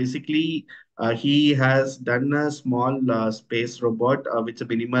 So basically, he has done a small space robot with a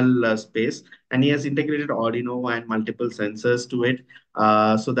minimal space, and he has integrated Arduino and multiple sensors to it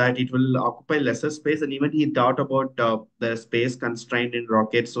so that it will occupy lesser space. And even he thought about the space constraint in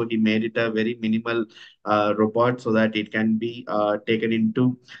rockets, so he made it a very minimal robot so that it can be taken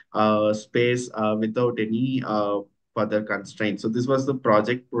into space without any further constraints. So this was the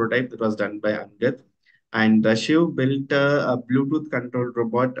project prototype that was done by Angad. And Shiv built a Bluetooth controlled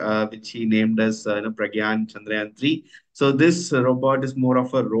robot, which he named as Pragyan Chandrayaan 3. So this robot is more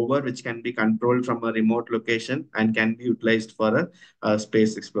of a rover, which can be controlled from a remote location and can be utilized for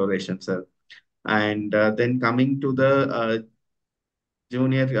space exploration, sir. And then coming to the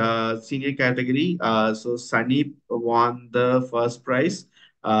senior category. So Sunny won the first prize,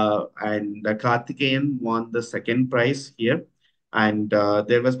 and Karthikeyan won the second prize here. And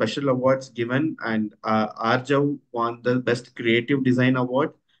there were special awards given, and Arjav won the Best Creative Design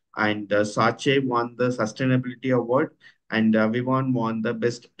Award, and Sache won the Sustainability Award, and Vivon won the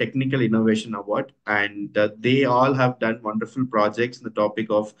Best Technical Innovation Award. And they all have done wonderful projects in the topic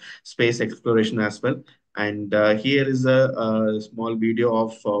of space exploration as well. And here is a small video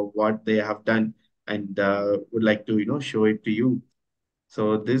of what they have done, and would like to show it to you.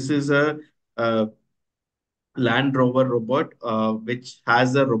 So this is a Land Rover robot which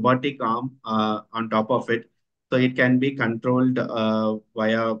has a robotic arm on top of it, so it can be controlled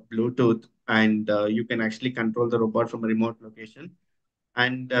via Bluetooth, and you can actually control the robot from a remote location.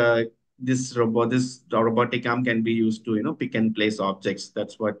 And this robotic arm can be used to pick and place objects.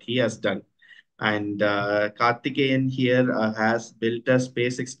 That's what he has done. And Karthikeyan here has built a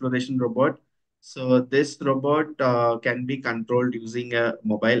space exploration robot. So this robot can be controlled using a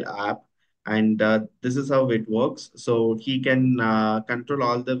mobile app, and this is how it works. So he can control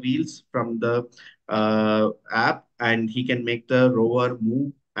all the wheels from the app, and he can make the rover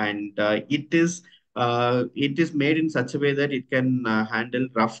move. And it is made in such a way that it can handle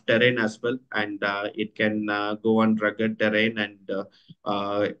rough terrain as well, and it can go on rugged terrain, and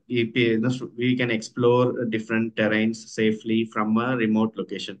we can explore different terrains safely from a remote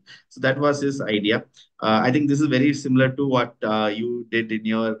location. So that was his idea. I think this is very similar to what you did in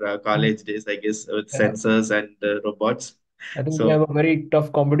your Mm. college days, I guess, with Yeah, sensors and robots. I think we So, have a very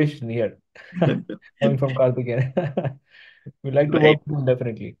tough competition here coming from Karthikeyan. We like to right. work with him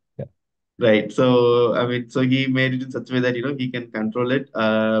definitely. Yeah. Right. So, I mean, so he made it in such a way that, he can control it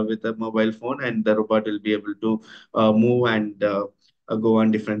with a mobile phone, and the robot will be able to move and go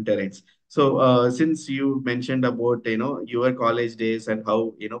on different terrains. So, since you mentioned about, your college days and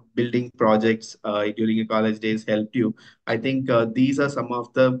how, building projects during your college days helped you, I think these are some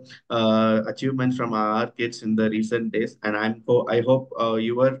of the achievements from our kids in the recent days. And I hope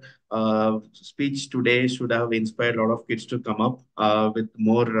your speech today should have inspired a lot of kids to come up with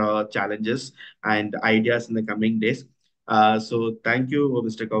more challenges and ideas in the coming days. So thank you,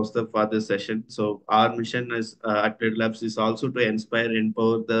 Mr. Kaustubh, for this session. So our mission is at Red Labs is also to inspire and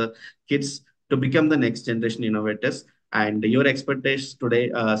empower the kids to become the next generation innovators. And your expertise today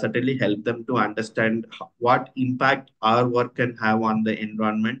certainly help them to understand what impact our work can have on the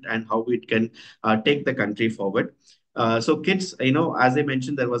environment and how it can take the country forward. So kids, as I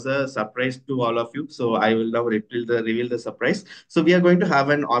mentioned, there was a surprise to all of you. So I will now reveal the surprise. So we are going to have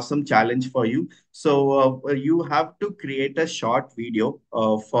an awesome challenge for you. So you have to create a short video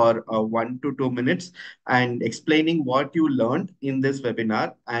for 1 to 2 minutes and explaining what you learned in this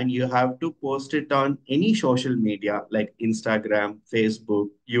webinar, and you have to post it on any social media like Instagram, Facebook,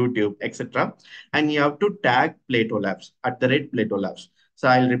 YouTube, etc. And you have to tag Plato Labs at the rate Plato Labs. So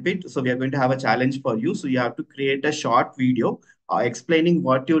I'll repeat. So we are going to have a challenge for you. So you have to create a short video explaining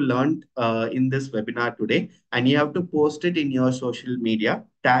what you learned in this webinar today, and you have to post it in your social media,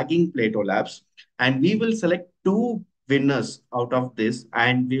 tagging Plato Labs, and we will select two winners out of this,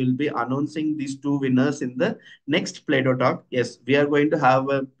 and we will be announcing these two winners in the next Plato Talk. Yes, we are going to have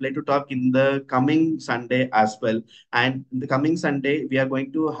a Plato Talk in the coming Sunday as well. And in the coming Sunday, we are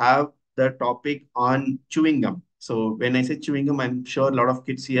going to have the topic on chewing gum. So when I say chewing gum, I'm sure a lot of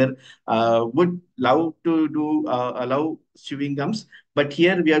kids here would love to do allow chewing gums. But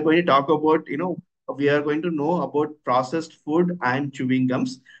here we are going to talk about, we are going to know about processed food and chewing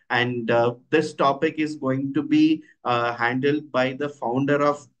gums. And this topic is going to be handled by the founder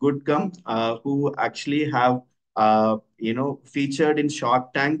of Good Gum, who actually have featured in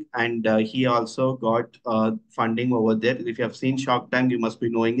Shark Tank, and he also got funding over there. If you have seen Shark Tank, you must be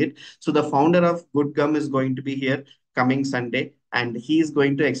knowing it. So the founder of Good Gum is going to be here coming Sunday. and he is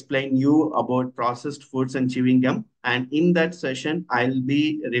going to explain you about processed foods and chewing gum. And in that session, I'll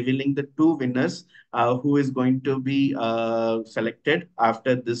be revealing the two winners who is going to be selected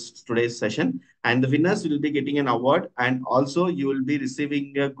after this today's session. And the winners will be getting an award, and also you will be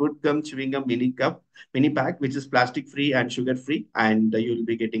receiving a good gum chewing gum mini pack, which is plastic free and sugar free, and you will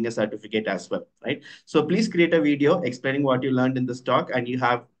be getting a certificate as well, right? So please create a video explaining what you learned in this talk, and you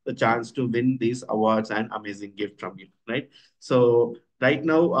have the chance to win these awards and amazing gift from you, right? So right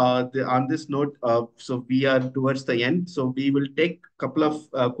now, on this note, so we are towards the end. So we will take a couple of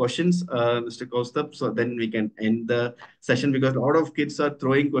questions, Mr. Kaustubh, so then we can end the session because a lot of kids are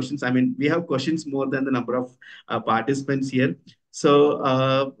throwing questions. I mean, we have questions more than the number of participants here.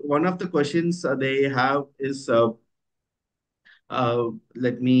 So one of the questions they have is,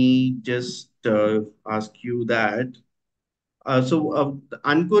 let me just ask you that.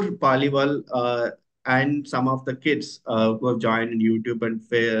 Ankur Paliwal and some of the kids who have joined in YouTube and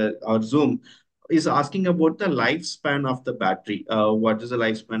or Zoom is asking about the lifespan of the battery. What is the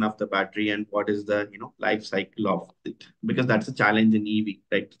lifespan of the battery, and what is the life cycle of it? Because that's a challenge in EV,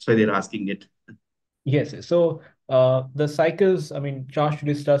 right? That's why they're asking it. Yes. So the cycles, I mean, charge to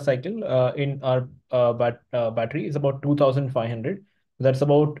discharge cycle in our battery is about 2,500. That's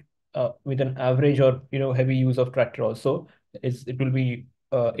about with an average or heavy use of tractor also. It will be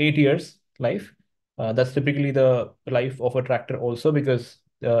 8 years life. That's typically the life of a tractor also because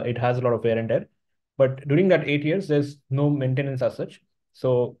it has a lot of wear and tear. But during that 8 years, there's no maintenance as such.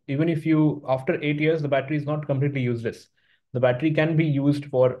 So even if you after 8 years, the battery is not completely useless. The battery can be used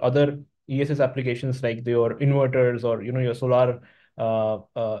for other ESS applications like your inverters or your solar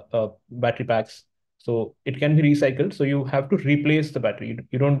battery packs. So it can be recycled. So you have to replace the battery.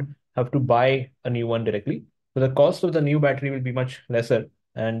 You don't have to buy a new one directly. So the cost of the new battery will be much lesser.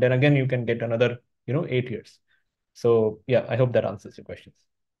 And then again, you can get another 8 years. So yeah, I hope that answers your questions.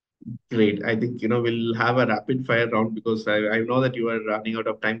 Great. I think, we'll have a rapid fire round because I know that you are running out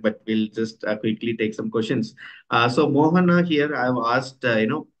of time, but we'll just quickly take some questions. So Mohana here, I've asked,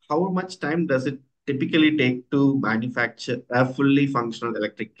 how much time does it typically take to manufacture a fully functional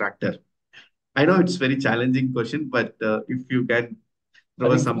electric tractor? I know it's very challenging question, but if you can I throw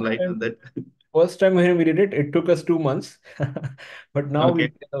think some light on that. first time when we did it, it took us 2 months, but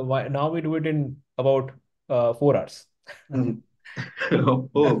Okay. now we do it in about 4 hours. Mhm.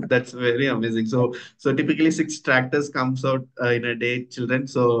 Oh, that's very amazing. So typically six tractors comes out in a day, children.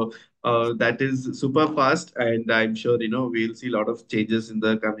 So that is super fast, and I'm sure we'll see a lot of changes in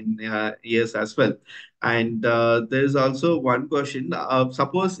the coming years as well. And there's also one question.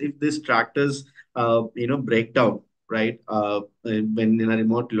 Suppose if these tractors break down, right? When in a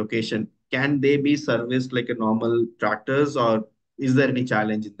remote location, can they be serviced like a normal tractors, or is there any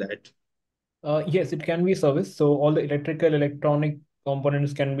challenge in that? Yes, it can be serviced. So all the electrical, electronic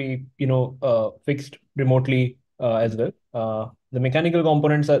components can be, fixed remotely as well. The mechanical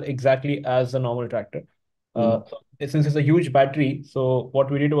components are exactly as a normal tractor. Mm. Since it's a huge battery, so what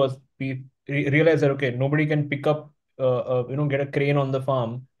we did was we realized that okay, nobody can pick up, get a crane on the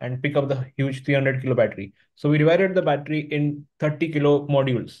farm and pick up the huge 300 kilo battery. So we divided the battery in 30 kilo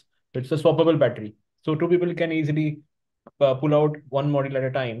modules. So it's a swappable battery. So two people can easily pull out one module at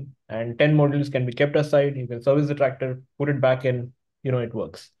a time, and 10 modules can be kept aside. You can service the tractor, put it back in, it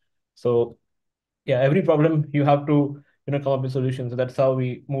works. So yeah, every problem you have to, come up with solutions. So that's how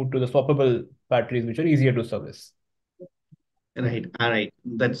we move to the swappable batteries, which are easier to service. Right. All right.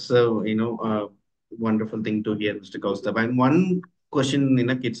 That's wonderful thing to hear, Mr. Kaustubh. And one question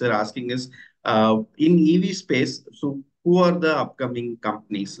kids are asking is in EV space, so who are the upcoming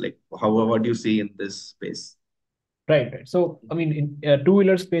companies? Like how what do you see in this space? Right, right. So, I mean, in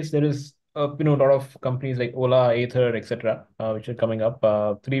two-wheeler space, there is a lot of companies like Ola, Ather, etc., which are coming up.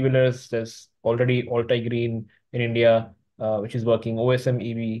 Three-wheelers, there's already Altai Green in India, which is working. OSM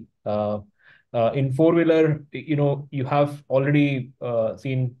EV. In four-wheeler, you have already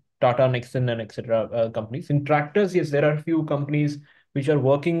seen Tata, Nexon, and etc. Companies. In tractors, yes, there are a few companies which are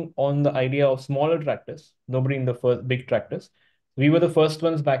working on the idea of smaller tractors. Nobody in the first big tractors. We were the first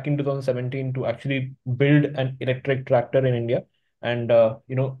ones back in 2017 to actually build an electric tractor in India and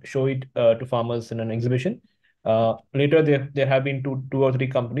show it to farmers in an exhibition. Later, there have been two or three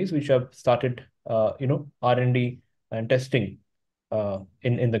companies which have started R&D and testing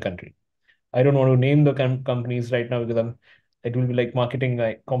in the country. I don't want to name the companies right now because it will be like marketing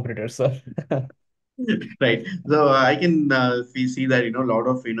like competitors. So Right. So I can we see that a lot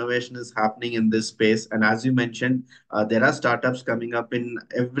of innovation is happening in this space, and as you mentioned, there are startups coming up in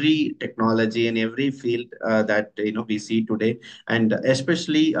every technology and every field that we see today, and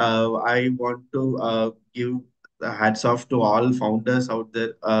especially I want to give hats off to all founders out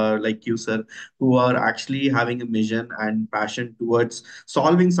there, like you, sir, who are actually having a mission and passion towards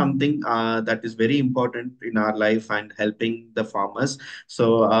solving something that is very important in our life and helping the farmers.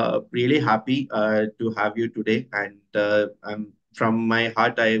 So, really happy to have you today. And from my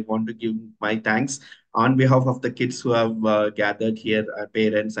heart, I want to give my thanks on behalf of the kids who have gathered here,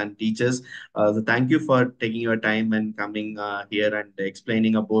 parents and teachers. So thank you for taking your time and coming here and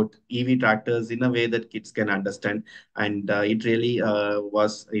explaining about EV tractors in a way that kids can understand. And it really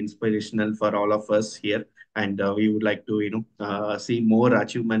was inspirational for all of us here. And we would like to, see more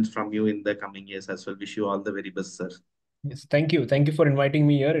achievements from you in the coming years as well. Wish you all the very best, sir. Yes, thank you. Thank you for inviting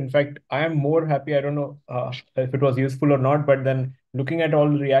me here. In fact, I am more happy. I don't know if it was useful or not, but then looking at all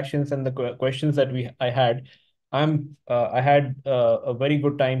the reactions and the questions that I had, I had a very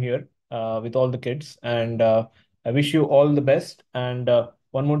good time here with all the kids, and I wish you all the best. And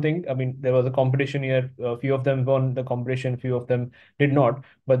one more thing, I mean, there was a competition here. A few of them won the competition, few of them did not.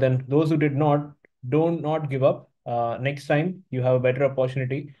 But then those who did not, don't not give up. Next time you have a better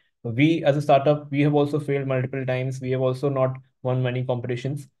opportunity. We as a startup, we have also failed multiple times. We have also not won many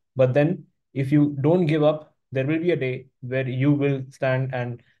competitions. But then if you don't give up, there will be a day where you will stand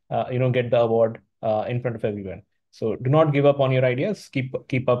and get the award in front of everyone. So do not give up on your ideas. Keep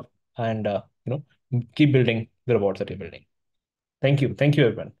up, and keep building the rewards that you're building. Thank you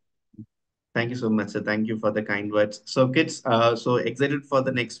everyone. Thank you so much, sir. Thank you for the kind words. So, kids, so excited for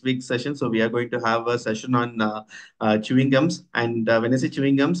the next week's session. So, we are going to have a session on chewing gums. And when I say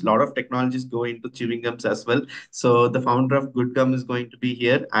chewing gums, a lot of technologies go into chewing gums as well. So, the founder of Good Gum is going to be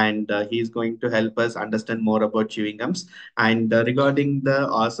here, and he is going to help us understand more about chewing gums. And regarding the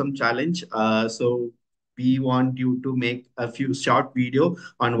awesome challenge, so we want you to make a few short video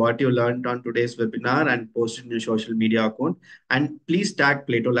on what you learned on today's webinar and post it in your social media account, and please tag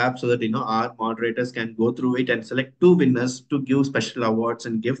Plato Lab so that our moderators can go through it and select two winners to give special awards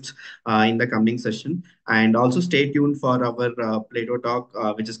and gifts in the coming session. And also stay tuned for our Plato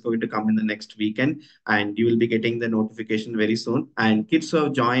Talk, which is going to come in the next weekend, and you will be getting the notification very soon. And kids who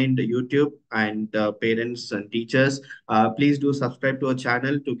have joined YouTube, and parents and teachers, please do subscribe to our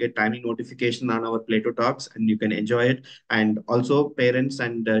channel to get timely notification on our Plato Talks, and you can enjoy it. And also, parents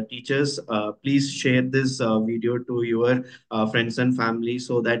and teachers, please share this video to your friends and family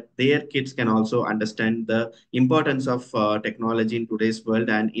so that their kids can also understand the importance of technology in today's world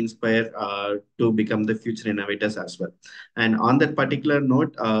and inspire to become the future innovators as well. And on that particular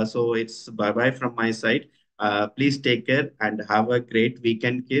note, so it's bye bye from my side. Please take care and have a great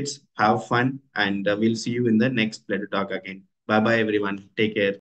weekend, kids. Have fun, and we'll see you in the next Play Talk again. Bye bye, everyone. Take care.